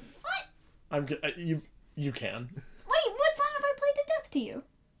 What? You can. Wait, what song have I played to death to you?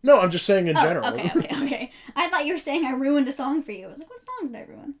 No, I'm just saying in general. Okay. I thought you were saying I ruined a song for you. I was like, what song did I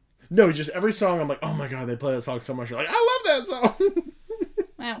ruin? No, just every song I'm like, oh my god, they play that song so much. You're like, I love that song.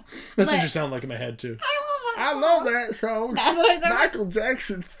 Wow. That's what you sound like in my head, too. I love that song. That's what I said. Michael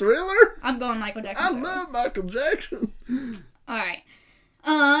Jackson's Thriller. I'm going Michael Jackson. I love Michael Jackson. Alright.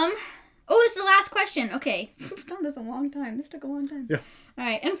 Oh, this is the last question. Okay. We've done this a long time. This took a long time. Yeah.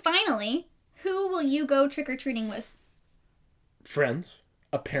 Alright, and finally, who will you go trick-or-treating with? Friends.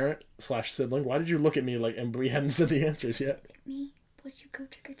 A parent/sibling. Why did you look at me like, and we hadn't said the answers yet? Me? Would you go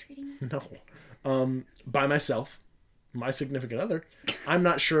trick-or-treating with? No. By myself. My significant other. I'm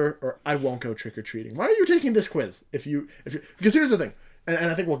not sure, or I won't go trick-or-treating. Why are you taking this quiz? If you because here's the thing, and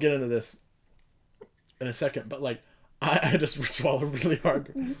I think we'll get into this in a second, but like, I just swallowed really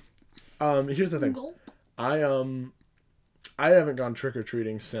hard. Here's the thing. Gulp. I haven't gone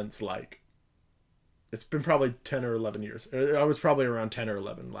trick-or-treating since like, it's been probably 10 or 11 years. I was probably around 10 or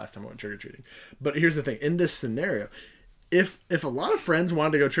 11 last time I went trick-or-treating. But here's the thing. In this scenario, if a lot of friends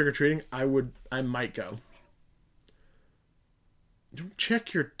wanted to go trick-or-treating, I might go. Don't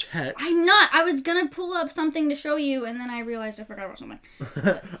check your text. I'm not. I was going to pull up something to show you, and then I realized I forgot about something.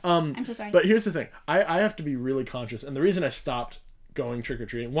 But, I'm so sorry. But here's the thing. I have to be really conscious. And the reason I stopped going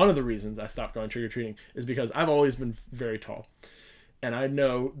trick-or-treating, one of the reasons I stopped going trick-or-treating is because I've always been very tall. And I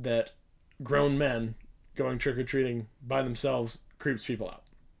know that grown men going trick-or-treating by themselves creeps people out.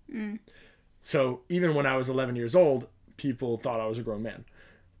 So even when I was 11 years old, people thought I was a grown man.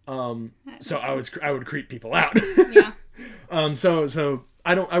 So I would creep people out. Yeah. So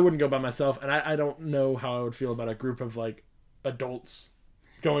I wouldn't go by myself, and I don't know how I would feel about a group of like adults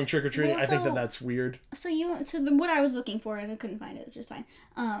going trick-or-treating. Well, I think that's weird. What I was looking for, and I couldn't find it, which is fine.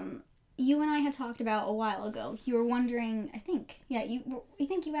 You and I had talked about a while ago. You were wondering, I think,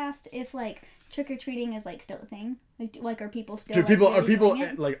 you asked if like trick-or-treating is like still a thing. Like are people still? Are people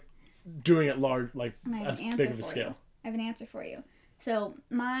like doing it large, like as big of a scale? I have an answer for you. So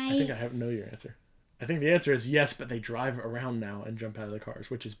I think I know your answer. I think the answer is yes, but they drive around now and jump out of the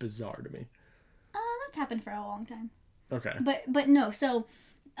cars, which is bizarre to me. That's happened for a long time. Okay. But no, so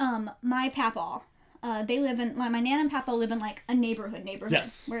my papa, they live in my nan and papa live in like a neighborhood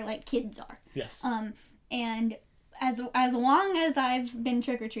yes. where like kids are. Yes. And as long as I've been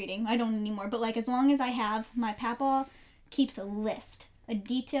trick-or-treating, I don't anymore, but like as long as I have, my papa keeps a list, a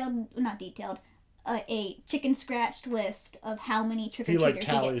chicken scratched list of how many trick-or-treaters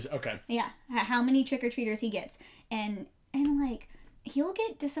he gets. Okay. Yeah, how many trick-or-treaters he gets. And like, he'll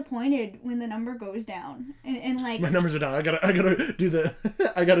get disappointed when the number goes down. And like... My numbers are down. I gotta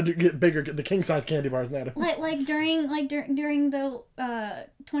get bigger, get the king-size candy bars now. Like during the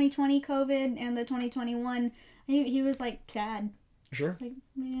 2020 COVID and the 2021, he was like sad. Sure. He was like,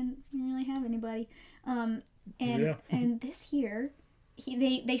 man, I didn't really have anybody. And this year...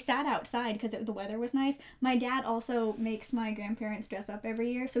 They sat outside because the weather was nice. My dad also makes my grandparents dress up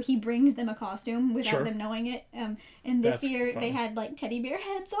every year, so he brings them a costume without them knowing it. And this year they had like teddy bear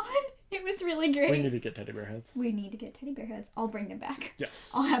heads on. It was really great. We need to get teddy bear heads. I'll bring them back. Yes.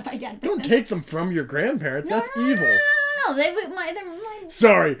 I'll have my dad. Don't take them from your grandparents. That's evil. No. They're mine.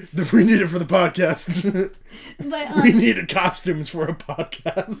 Sorry, we need it for the podcast. But we needed costumes for a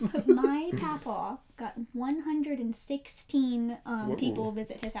podcast. My papa got 116 people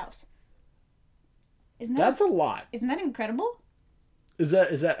visit his house. That's a lot. Isn't that incredible? Is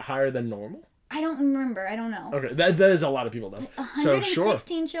that higher than normal? I don't remember. I don't know. Okay, that is a lot of people though.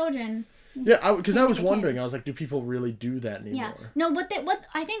 116 children. Yeah, because I was wondering. I was like, do people really do that anymore? Yeah. No, but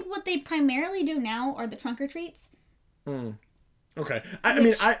I think what they primarily do now are the trunk or treats. Okay.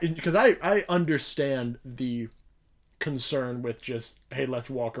 I understand the concern with just, hey, let's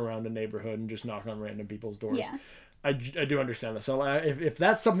walk around a neighborhood and just knock on random people's doors. Yeah. I do understand that. So if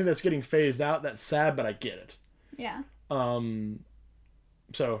that's something that's getting phased out, that's sad, but I get it. Yeah.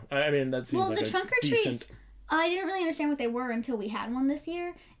 So I mean that seems like the a trunk or decent... treats. I didn't really understand what they were until we had one this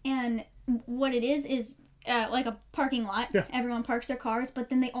year. And what it is like a parking lot. Yeah. Everyone parks their cars, but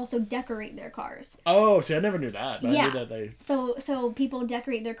then they also decorate their cars. Oh, see, I never knew that. But yeah. I knew that they... So people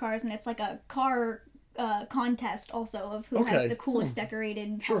decorate their cars, and it's like a car contest also of who has the coolest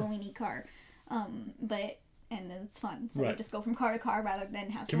decorated Halloween-y car. And it's fun. So you just go from car to car rather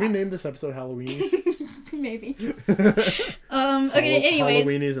than house to house. Can we name this episode Halloweenies? Maybe. Okay, anyways.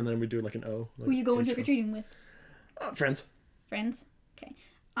 Halloweenies, and then we do like an O. Like who you going trick-or-treating with? Friends. Friends? Okay.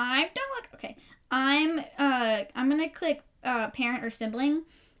 I'm gonna click parent or sibling,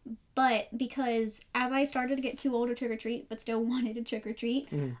 but because as I started to get too old to trick-or-treat, but still wanted to trick-or-treat,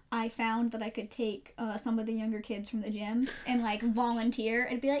 I found that I could take some of the younger kids from the gym and like volunteer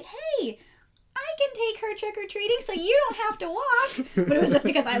and be like, hey, I can take her trick-or-treating so you don't have to walk. But it was just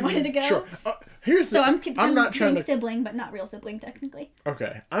because I wanted to go. Sure. I'm not trying to... sibling, but not real sibling, technically.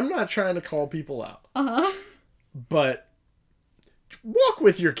 Okay. I'm not trying to call people out. Uh-huh. But walk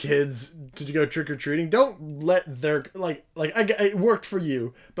with your kids to go trick-or-treating. Don't let their... it worked for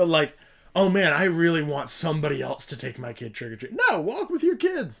you. But like, oh man, I really want somebody else to take my kid trick-or-treating. No, walk with your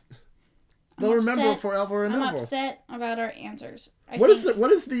kids. They'll remember forever and ever. I'm upset about our answers. What are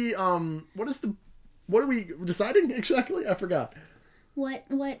we deciding exactly? I forgot. What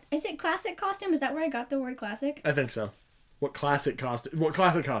is it? Classic costume? Is that where I got the word classic? I think so. What classic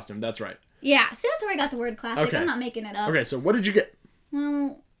costume? That's right. Yeah, see, that's where I got the word classic. Okay. I'm not making it up. Okay, so what did you get?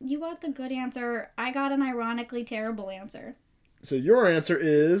 Well, you got the good answer. I got an ironically terrible answer. So your answer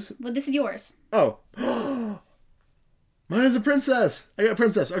is... Well, this is yours. Oh. Mine is a princess. I got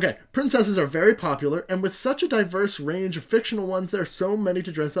princess. Okay. Princesses are very popular, and with such a diverse range of fictional ones, there are so many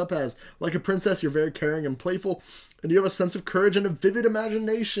to dress up as. Like a princess, you're very caring and playful, and you have a sense of courage and a vivid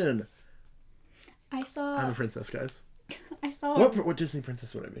imagination. I'm a princess, guys. What Disney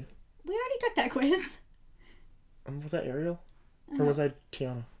princess would I be? We already took that quiz. Was that Ariel? Or was I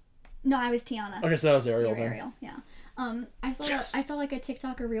Tiana? No, I was Tiana. Okay, so that was Ariel then. Ariel, yeah. I saw like a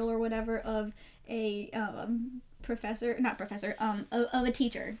TikTok or reel or whatever of a of a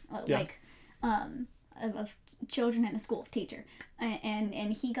teacher, of children in a school teacher,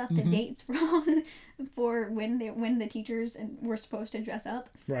 and he got the dates wrong for when the teachers were supposed to dress up,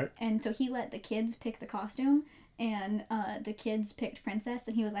 right? And so he let the kids pick the costume, and the kids picked princess,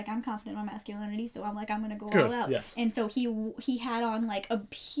 and he was like, I'm confident in my masculinity, so I'm gonna go all out. Yes. And so he had on like a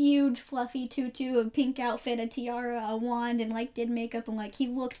huge fluffy tutu, a pink outfit, a tiara, a wand, and like did makeup, and like he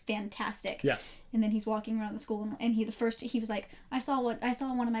looked fantastic. Yes. And then he's walking around the school, and he was like, I saw one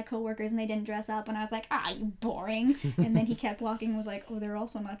of my coworkers, and they didn't dress up, and I was like, you boring. And then he kept walking and was like, oh, they're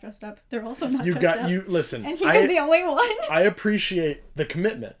also not dressed up. They're also not dressed up. Listen. And he was the only one. I appreciate the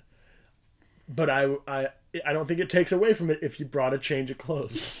commitment, but I don't think it takes away from it if you brought a change of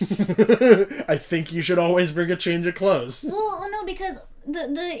clothes. I think you should always bring a change of clothes. Well, no, because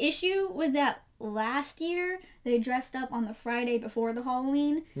the issue was that last year they dressed up on the Friday before the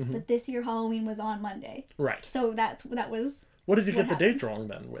Halloween, but this year Halloween was on Monday. Right. So that was. What did you get the dates wrong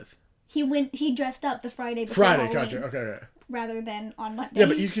then with? He dressed up the Friday before Halloween. Gotcha. Okay. Rather than on Monday. Yeah,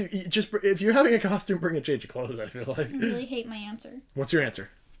 but you just if you're having a costume, bring a change of clothes. I feel like. I really hate my answer. What's your answer?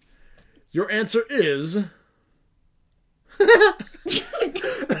 Your answer is. It's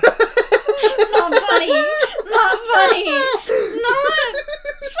not funny. It's not funny. It's not.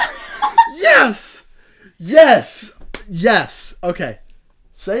 Yes. Okay.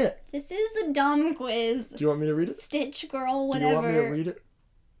 Say it. This is a dumb quiz. Do you want me to read it? Stitch girl, whatever. Do you want me to read it?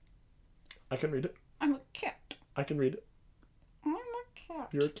 I can read it. I'm a cat. I can read it. I'm a cat.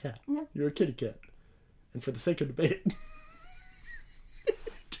 You're a cat. You're a kitty cat. And for the sake of debate.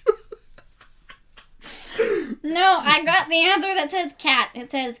 No, I got the answer that says cat.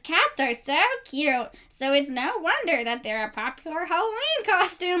 It says cats are so cute, so it's no wonder that they're a popular Halloween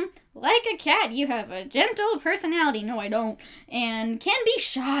costume. Like a cat, you have a gentle personality. No, I don't. And can be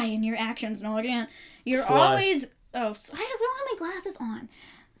shy in your actions. No, I can't. You're always... Oh, so I don't have my glasses on.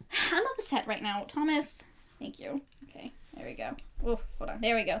 I'm upset right now. Thomas, thank you. Okay, there we go. Oh, hold on.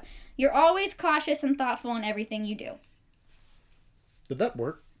 There we go. You're always cautious and thoughtful in everything you do. Did that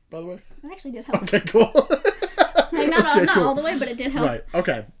work, by the way? It actually did help. Okay, cool. Not all the way, but it did help. Right.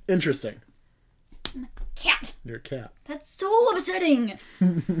 Okay. Interesting. I'm a cat. You're a cat. That's so upsetting.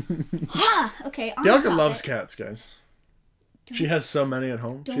 Okay. Bianca loves cats, guys. She has so many at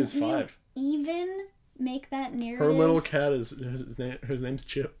home. She has 5. Even make that narrative. Her little cat his name's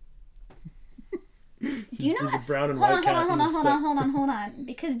Chip. Do you know? He's a brown and white cat. Hold on.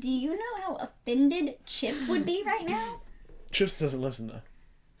 Because do you know how offended Chip would be right now? Chips doesn't listen though.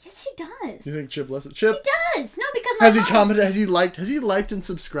 Yes, he does. You think Chip listens? Chip? He does. No, because has he commented? Has he liked and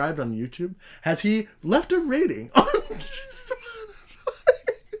subscribed on YouTube? Has he left a rating on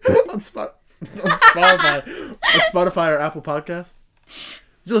Spotify or Apple Podcast?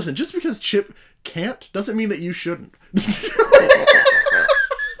 Listen, just because Chip can't doesn't mean that you shouldn't.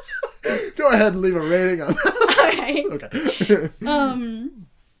 Go ahead and leave a rating on that. Okay.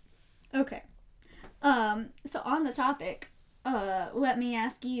 Okay. So on the topic, let me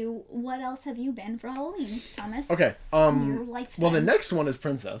ask you, what else have you been for Halloween, Thomas? Okay. Well, the next one is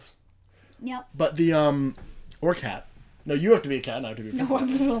princess. Yep. But the or cat. No, you have to be a cat, and I have to be a princess.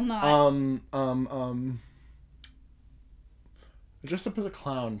 No, I will not. I dressed up as a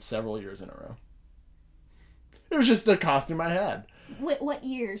clown several years in a row. It was just the costume I had. What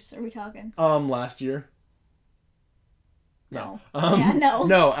years are we talking? Last year. No. Yeah, no.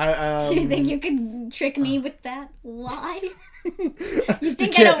 No, Do you think you could trick me with that lie? You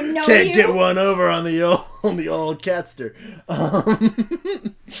think I don't know can't you? Get one over on the old catster.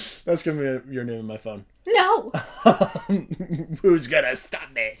 That's gonna be your name in my phone. No. Who's gonna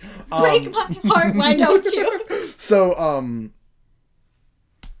stop me? Break my heart, why don't you? So,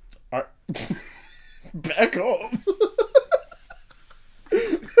 back home.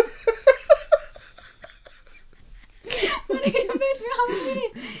 What have you been for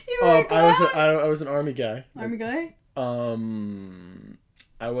Halloween? You were a clown? I was an army guy. Army guy?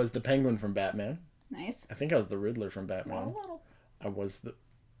 I was the Penguin from Batman. Nice. I think I was the Riddler from Batman. Oh. I was the...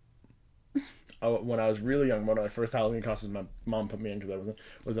 when I was really young, one of my first Halloween costumes my mom put me in because I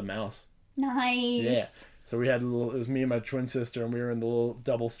was a mouse. Nice. Yeah. So we had it was me and my twin sister, and we were in the little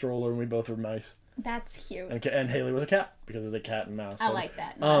double stroller, and we both were mice. That's cute. And Haley was a cat, because it was a cat and mouse. I like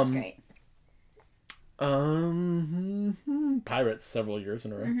that. No, that's great. Pirates several years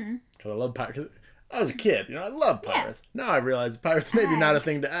in a row. Because I love pirates. I was a kid, I love pirates. Yeah. Now I realize pirates maybe not a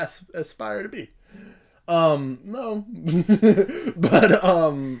thing to aspire to be. No. But,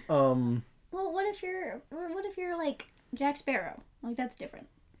 well, what if you're like Jack Sparrow? Like, that's different.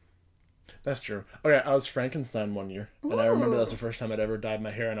 That's true. Okay, I was Frankenstein one year. Ooh. And I remember that's the first time I'd ever dyed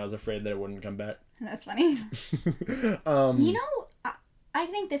my hair, and I was afraid that it wouldn't come back. That's funny. I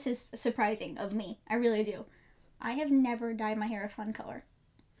think this is surprising of me. I really do. I have never dyed my hair a fun color.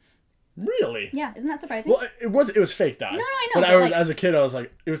 Really? Yeah, isn't that surprising? Well, it was fake dye. No, I know. But as a kid, I was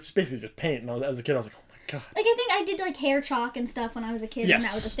like, it was basically just paint, and as a kid, I was like, oh my god. Like, I think I did like hair chalk and stuff when I was a kid, and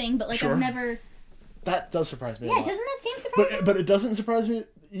that was a thing. But like, sure. I've never. That does surprise me. Yeah, doesn't that seem surprising? But it doesn't surprise me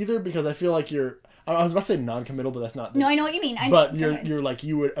either, because I feel like you're. I was about to say non-committal, but that's not. No, I know what you mean. But you're like,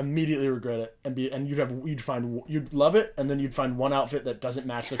 you would immediately regret it you'd love it, and then you'd find one outfit that doesn't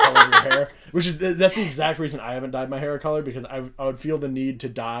match the color of your hair, that's the exact reason I haven't dyed my hair a color, because I would feel the need to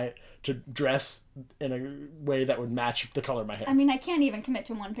dress in a way that would match the color of my hair. I mean, I can't even commit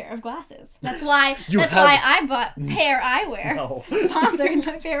to one pair of glasses. That's why I bought Pair Eyewear, sponsored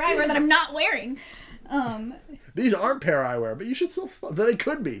by Pair Eyewear that I'm not wearing. These aren't Pair Eyewear, but you should still. They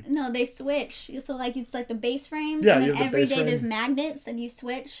could be. No, they switch. So like it's like the base frames, yeah, and then every day there's magnets, and you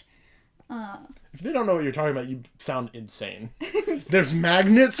switch. If they don't know what you're talking about, you sound insane. There's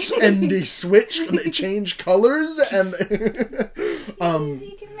magnets, and they switch, and they change colors, and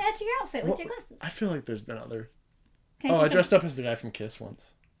you can match your outfit with your glasses. I feel like there's been other. I dressed up as the guy from Kiss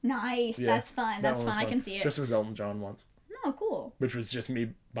once. Nice, yeah, that's fun. That's fun. I can see it. Dressed as Elton John once. Oh, cool. Which was just me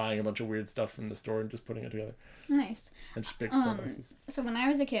buying a bunch of weird stuff from the store and just putting it together. Nice. And just big sunglasses. So when I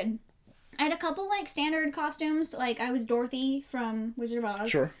was a kid, I had a couple like standard costumes. Like I was Dorothy from Wizard of Oz.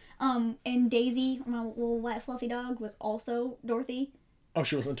 Sure. And Daisy, my little white fluffy dog, was also Dorothy. Oh,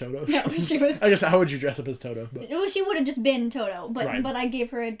 she wasn't Toto? No, she was... I guess, how would you dress up as Toto? Well, she would have just been Toto, but right. But I gave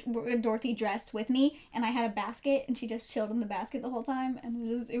her a Dorothy dress with me, and I had a basket, and she just chilled in the basket the whole time,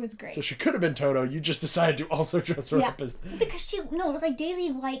 and it was great. So she could have been Toto, you just decided to also dress her up as... Because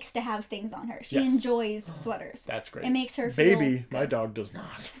Daisy likes to have things on her. She enjoys sweaters. That's great. It makes her feel Baby, good. My dog does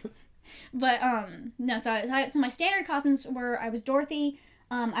not. But, no, so my standard costumes were, I was Dorothy,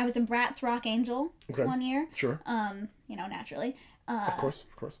 I was a Bratz Rock Angel one year. Sure. Naturally. Of course.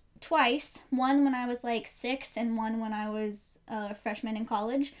 Twice. One when I was like 6 and one when I was a freshman in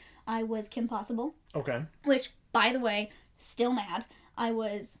college. I was Kim Possible. Okay. Which, by the way, still mad. I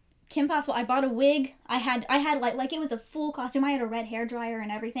was Kim Possible. I bought a wig. I had like it was a full costume. I had a red hairdryer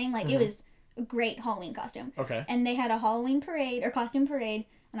and everything. Like it was a great Halloween costume. Okay. And they had a Halloween parade or costume parade,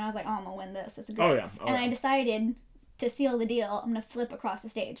 and I was like, oh, I'm gonna win this. It's great. Oh yeah. I decided to seal the deal. I'm gonna flip across the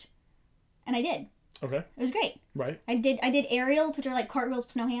stage, and I did. Okay. It was great. Right. I did aerials, which are like cartwheels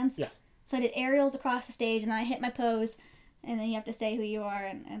with no hands. Yeah. So I did aerials across the stage, and then I hit my pose, and then you have to say who you are,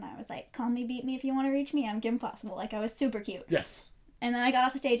 and I was like, call me, beat me if you want to reach me. I'm Kim Possible. Like, I was super cute. Yes. And then I got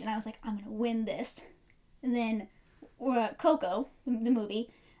off the stage and I was like, I'm going to win this. And then Coco, the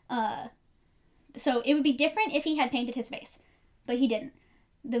movie, so it would be different if he had painted his face, but he didn't.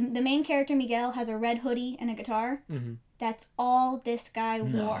 The main character, Miguel, has a red hoodie and a guitar. Mm-hmm. That's all this guy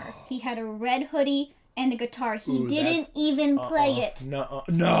wore. He had a red hoodie and a guitar. He didn't even play it.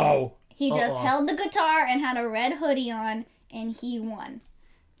 No. He just held the guitar and had a red hoodie on, and he won.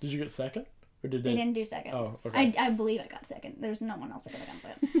 Did you get second? Or did they didn't do second. Oh, okay. I believe I got second. There's no one else that could have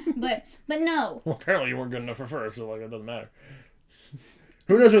gotten second. but no. Well, apparently you weren't good enough for first, so like it doesn't matter.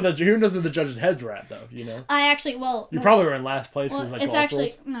 Who knows where the judges' heads were at, though? You know. You probably were in last place because it's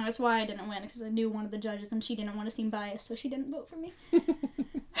actually no. It's why I didn't win because I knew one of the judges and she didn't want to seem biased, so she didn't vote for me.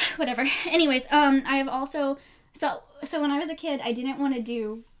 Whatever. Anyways, I have also so when I was a kid, I didn't want to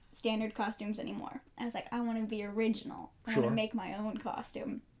do standard costumes anymore. I was like, I want to be original. I want to make my own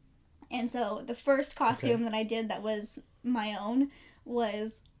costume. And so the first costume that I did that was my own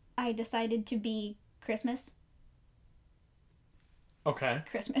was I decided to be Christmas. Okay.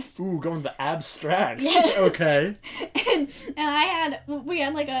 Christmas. Ooh, going the abstract. Yes. Okay. And we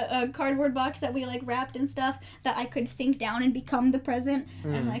had like a cardboard box that we like wrapped and stuff that I could sink down and become the present,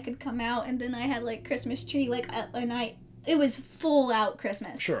 and I could come out, and then I had like Christmas tree it was full out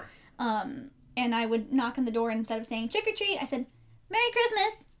Christmas. Sure. And I would knock on the door and instead of saying trick or treat, I said Merry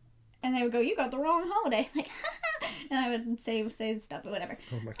Christmas. And they would go, you got the wrong holiday. Like, and I would say stuff or whatever.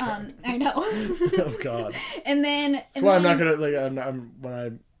 Oh my God. I know. Oh God. And then. That's why I'm not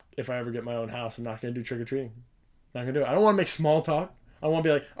gonna if I ever get my own house, I'm not gonna do trick or treating. Not gonna do it. I don't want to make small talk. I want to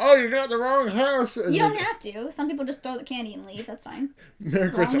be like, oh, you got the wrong house. And you don't have to. Some people just throw the candy and leave. That's fine. Merry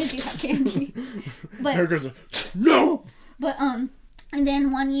Christmas. As long as you have candy. But, Merry Christmas. No. But and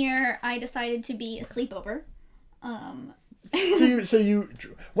then one year I decided to be a sleepover. So you,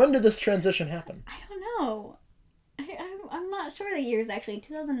 when did this transition happen? I don't know. I'm not sure the years actually.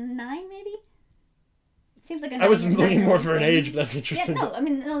 2009 maybe. Seems like I was looking more for an age, but that's interesting. Yeah,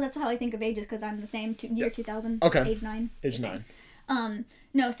 no, that's how I think of ages because I'm the same year 2000. Okay. Age 9. Age 9.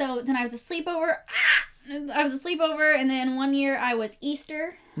 No. So then I was a sleepover. And then one year I was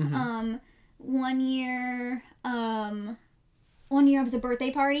Easter. Mm-hmm. One year I was a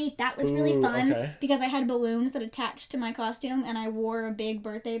birthday party. That was really fun because I had balloons that attached to my costume and I wore a big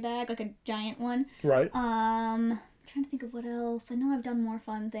birthday bag, like a giant one. Right. I'm trying to think of what else. I know I've done more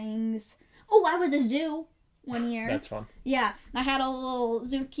fun things. Oh, I was a zoo one year. That's fun. Yeah. I had a little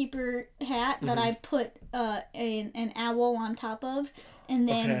zookeeper hat that I put an owl on top of, and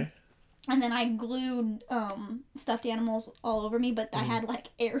then I glued stuffed animals all over me, but I had like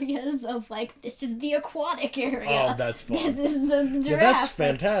areas of like, this is the aquatic area. Oh, that's fun. This is the giraffe. Yeah, that's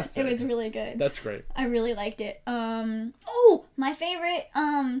fantastic. It was really good. That's great. I really liked it. My favorite,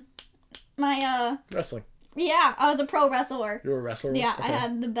 wrestling. Yeah, I was a pro wrestler. You were a wrestler? Yeah, okay. I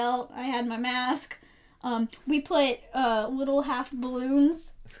had the belt, I had my mask. We put little half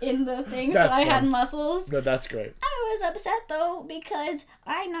balloons in the thing, so I had muscles. No, that's great. I was upset though because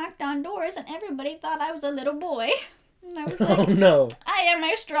I knocked on doors and everybody thought I was a little boy. And I was like, oh no. I am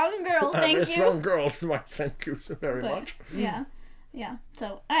a strong girl, thank you. I'm a strong girl. Thank you very much. Yeah. Yeah.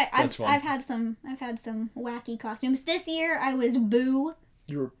 So I've had some wacky costumes. This year I was Boo.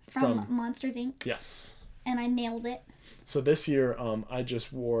 You were from Monsters Inc. Yes. And I nailed it. So this year I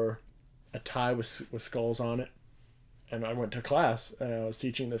just wore a tie with skulls on it. And I went to class, and I was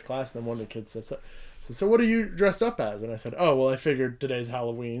teaching this class, and then one of the kids said, so what are you dressed up as? And I said, oh, well, I figured today's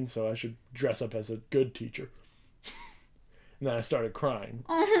Halloween, so I should dress up as a good teacher. And then I started crying.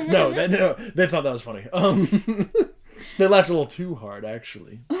 No, they thought that was funny. They laughed a little too hard,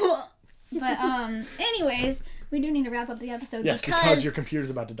 actually. But, anyways, we do need to wrap up the episode. Yes, because your computer's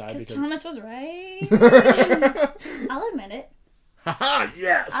about to die. Because Thomas was right. I'll admit it. Haha,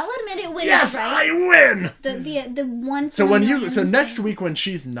 yes. I'll admit it when yes, right. I win. The one. So next week when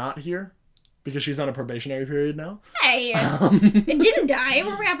she's not here, because she's on a probationary period now. Hey, it didn't die.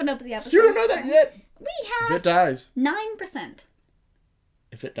 We're wrapping up the episode. You don't know that yet. We have. If it dies. 9%.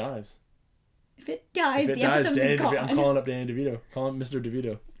 If it dies. The episode's gone. I'm calling up Danny DeVito. Call him Mr.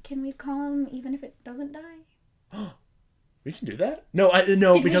 DeVito. Can we call him even if it doesn't die? We can do that. No,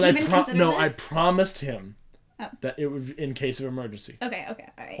 because I promised him. Oh. That it would in case of emergency. Okay, all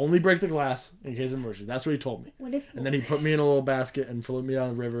right. Only break the glass in case of emergency. That's what he told me. And then he put me in a little basket and floated me down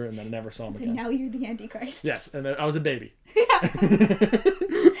the river, and then I never saw him again. Now you're the Antichrist. Yes, and then I was a baby. Yeah.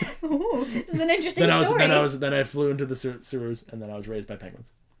 Ooh, this is an interesting story. Then I flew into the sewers, and then I was raised by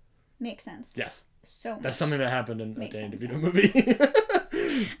penguins. Makes sense. Yes. so much. That's something that happened in a Danny DeVito sense. movie.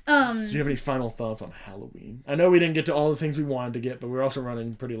 Do you have any final thoughts on Halloween? I know we didn't get to all the things we wanted to get, but we're also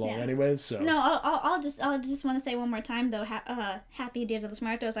running pretty long anyways. So no, I'll just want to say one more time though. Happy Dia de los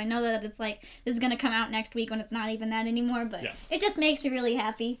Muertos. I know that it's like this is gonna come out next week when it's not even that anymore, but it just makes me really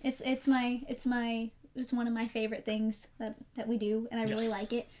happy. It's one of my favorite things that we do, and I really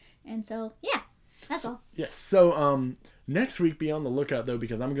like it. And so that's all. Yes. So next week be on the lookout though,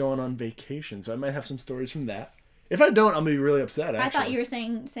 because I'm going on vacation, so I might have some stories from that. If I don't, I'm gonna be really upset. Actually. I thought you were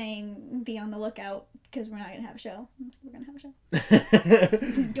saying be on the lookout because we're not gonna have a show. We're gonna have a show.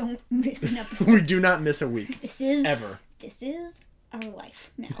 We don't miss an episode. We do not miss a week. This is our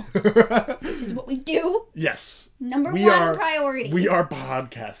life now. This is what we do. Yes. Number one priority. We are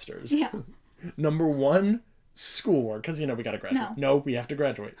podcasters. Yeah. Number one, schoolwork, because we gotta graduate. No, we have to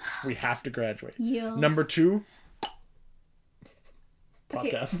graduate. We have to graduate. Yeah. Number two,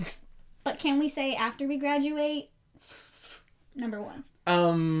 podcasts. Okay. But can we say after we graduate? Number one.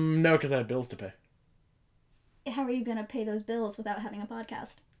 No, because I have bills to pay. How are you gonna pay those bills without having a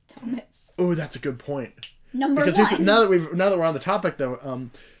podcast, Thomas? Oh, that's a good point. Number one. Now that we're on the topic though,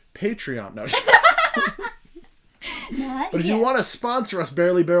 Patreon. No. But if you want to sponsor us,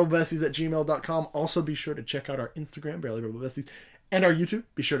 barelybarrelbesties@gmail.com. Also, be sure to check out our Instagram, barelybarrelbesties, and our YouTube.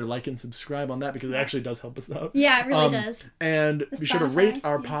 Be sure to like and subscribe on that because it actually does help us out. Yeah, it really does. And be sure to rate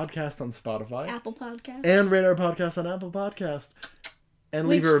our podcast on Spotify, Apple Podcast, and rate our podcast on Apple Podcast, and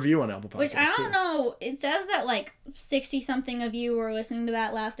leave a review on Apple Podcast. Which I don't know. It says that like 60-something of you were listening to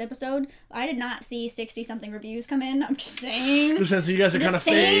that last episode. I did not see 60-something reviews come in. I'm just saying. Just saying, so you guys are kind of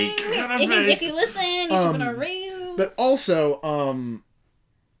fake. If you listen, you should put a review. But also,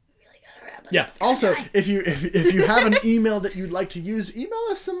 also, if you have an email that you'd like to use, email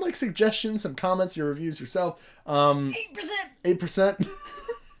us some like suggestions, some comments, your reviews yourself. 8%. 8%. Rip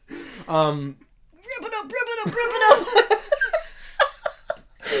it up.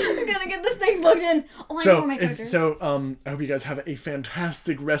 We're gonna get this thing booked in. Oh, I know my chargers. So, I hope you guys have a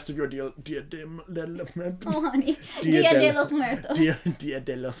fantastic rest of your Dia de los Muertos. Dia de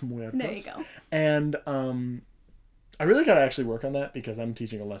los Muertos. There you go. And, I really gotta actually work on that because I'm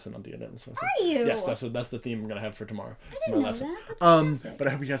teaching a lesson on Dia de los Muertos. Are you? Yes, that's the theme I'm gonna have for tomorrow. I didn't know lesson. that. That's fantastic. But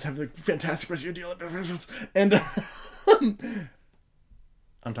I hope you guys have a fantastic rest of your Dia de los Muertos. And,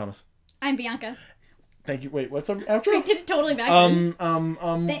 I'm Thomas. I'm Bianca. Thank you. Wait, what's our outro? We did it totally backwards.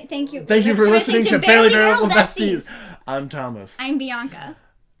 Thank you. Thank you for listening to Barely Barrel Besties. I'm Thomas. I'm Bianca.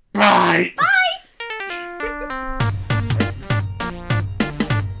 Bye. Bye.